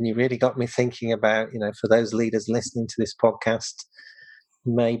 Wonderful. And you really got me thinking about, for those leaders listening to this podcast,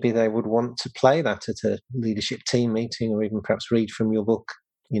 maybe they would want to play that at a leadership team meeting or even perhaps read from your book,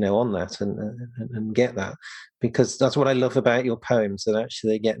 on that and get that. Because that's what I love about your poems, that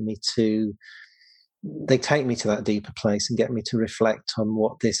actually they take me to that deeper place and get me to reflect on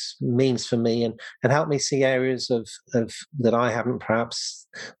what this means for me and help me see areas of that I haven't perhaps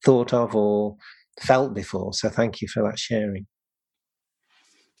thought of or felt before. So thank you for that sharing.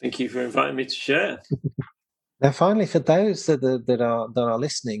 Thank you for inviting me to share. Now, finally, for those that are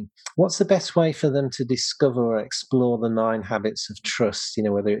listening, what's the best way for them to discover or explore the 9 habits of trust?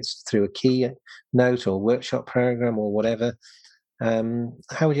 Whether it's through a keynote or workshop program or whatever.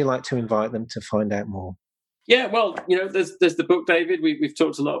 How would you like to invite them to find out more? Yeah, well, there's the book, David. We've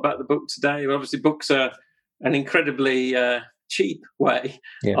talked a lot about the book today. Obviously, books are an incredibly cheap way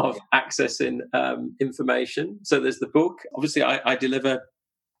of accessing information. So there's the book. Obviously, I deliver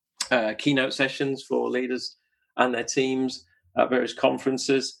keynote sessions for leaders and their teams at various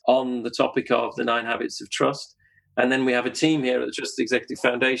conferences on the topic of the 9 habits of trust. And then we have a team here at the Trust Executive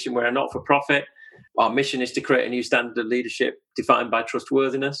Foundation. We're a not-for-profit. Our mission is to create a new standard of leadership defined by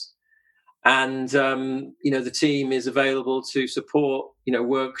trustworthiness. And, the team is available to support,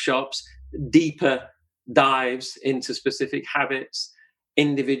 workshops, deeper dives into specific habits,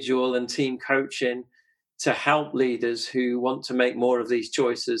 individual and team coaching to help leaders who want to make more of these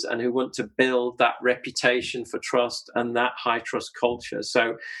choices and who want to build that reputation for trust and that high trust culture.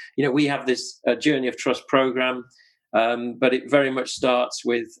 So, we have this Journey of Trust program. But it very much starts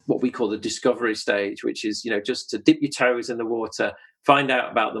with what we call the discovery stage, which is, just to dip your toes in the water, find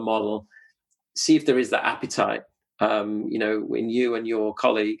out about the model, see if there is that appetite, in you and your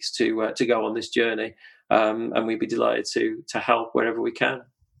colleagues to go on this journey. And we'd be delighted to help wherever we can.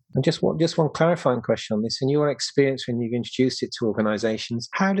 And just one clarifying question on this. In your experience, when you've introduced it to organisations,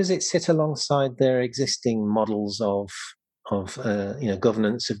 how does it sit alongside their existing models of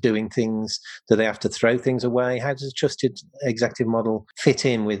governance, of doing things? Do they have to throw things away? How does a trusted executive model fit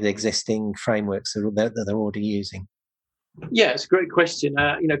in with the existing frameworks that they're already using? Yeah, it's a great question.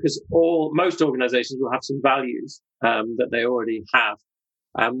 Because most organisations will have some values that they already have.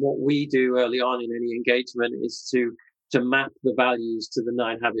 And what we do early on in any engagement is to map the values to the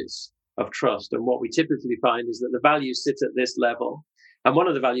 9 habits of trust. And what we typically find is that the values sit at this level. And one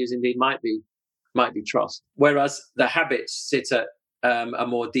of the values indeed might be might be trust. Whereas the habits sit at a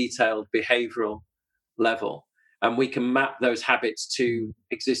more detailed behavioral level, and we can map those habits to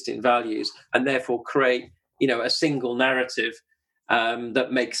existing values and therefore create, a single narrative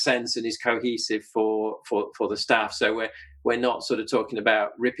that makes sense and is cohesive for the staff. So we're not sort of talking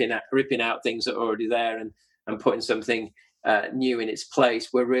about ripping out things that are already there and putting something new in its place.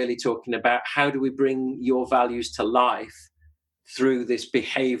 We're really talking about how do we bring your values to life through this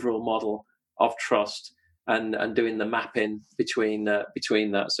behavioral model of trust, and doing the mapping between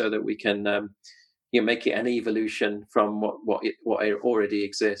that, so that we can make it an evolution from what already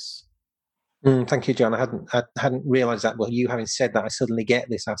exists. Thank you, John. I hadn't realised that. Well, you having said that, I suddenly get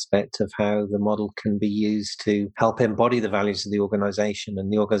this aspect of how the model can be used to help embody the values of the organisation.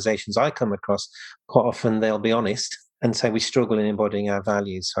 And the organisations I come across, quite often they'll be honest and say we struggle in embodying our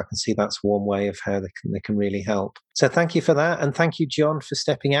values. So I can see that's one way of how they can really help. So thank you for that, and thank you, John, for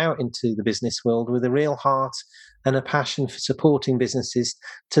stepping out into the business world with a real heart and a passion for supporting businesses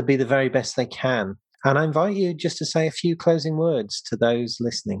to be the very best they can. And I invite you just to say a few closing words to those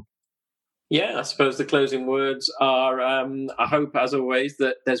listening. Yeah, I suppose the closing words are, I hope, as always,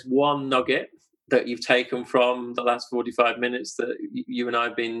 that there's one nugget that you've taken from the last 45 minutes that you and I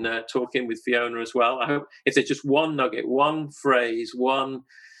have been talking with Fiona as well. I hope if there's just one nugget, one phrase, one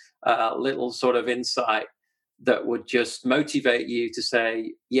little sort of insight that would just motivate you to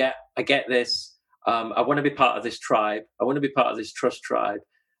say, yeah, I get this. I want to be part of this tribe. I want to be part of this trust tribe.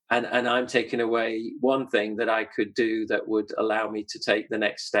 And I'm taking away one thing that I could do that would allow me to take the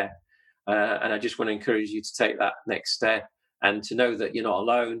next step. And I just want to encourage you to take that next step and to know that you're not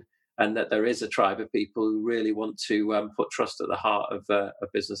alone, and that there is a tribe of people who really want to put trust at the heart of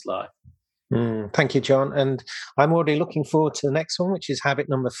business life. Thank you, John. And I'm already looking forward to the next one, which is habit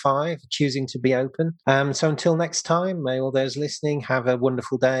number 5, choosing to be open. So until next time, may all those listening have a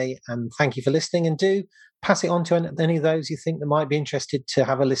wonderful day. And thank you for listening. And do pass it on to any of those you think that might be interested to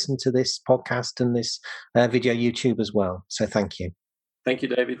have a listen to this podcast and this video YouTube as well. So thank you. Thank you,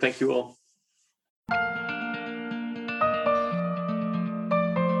 David. Thank you all.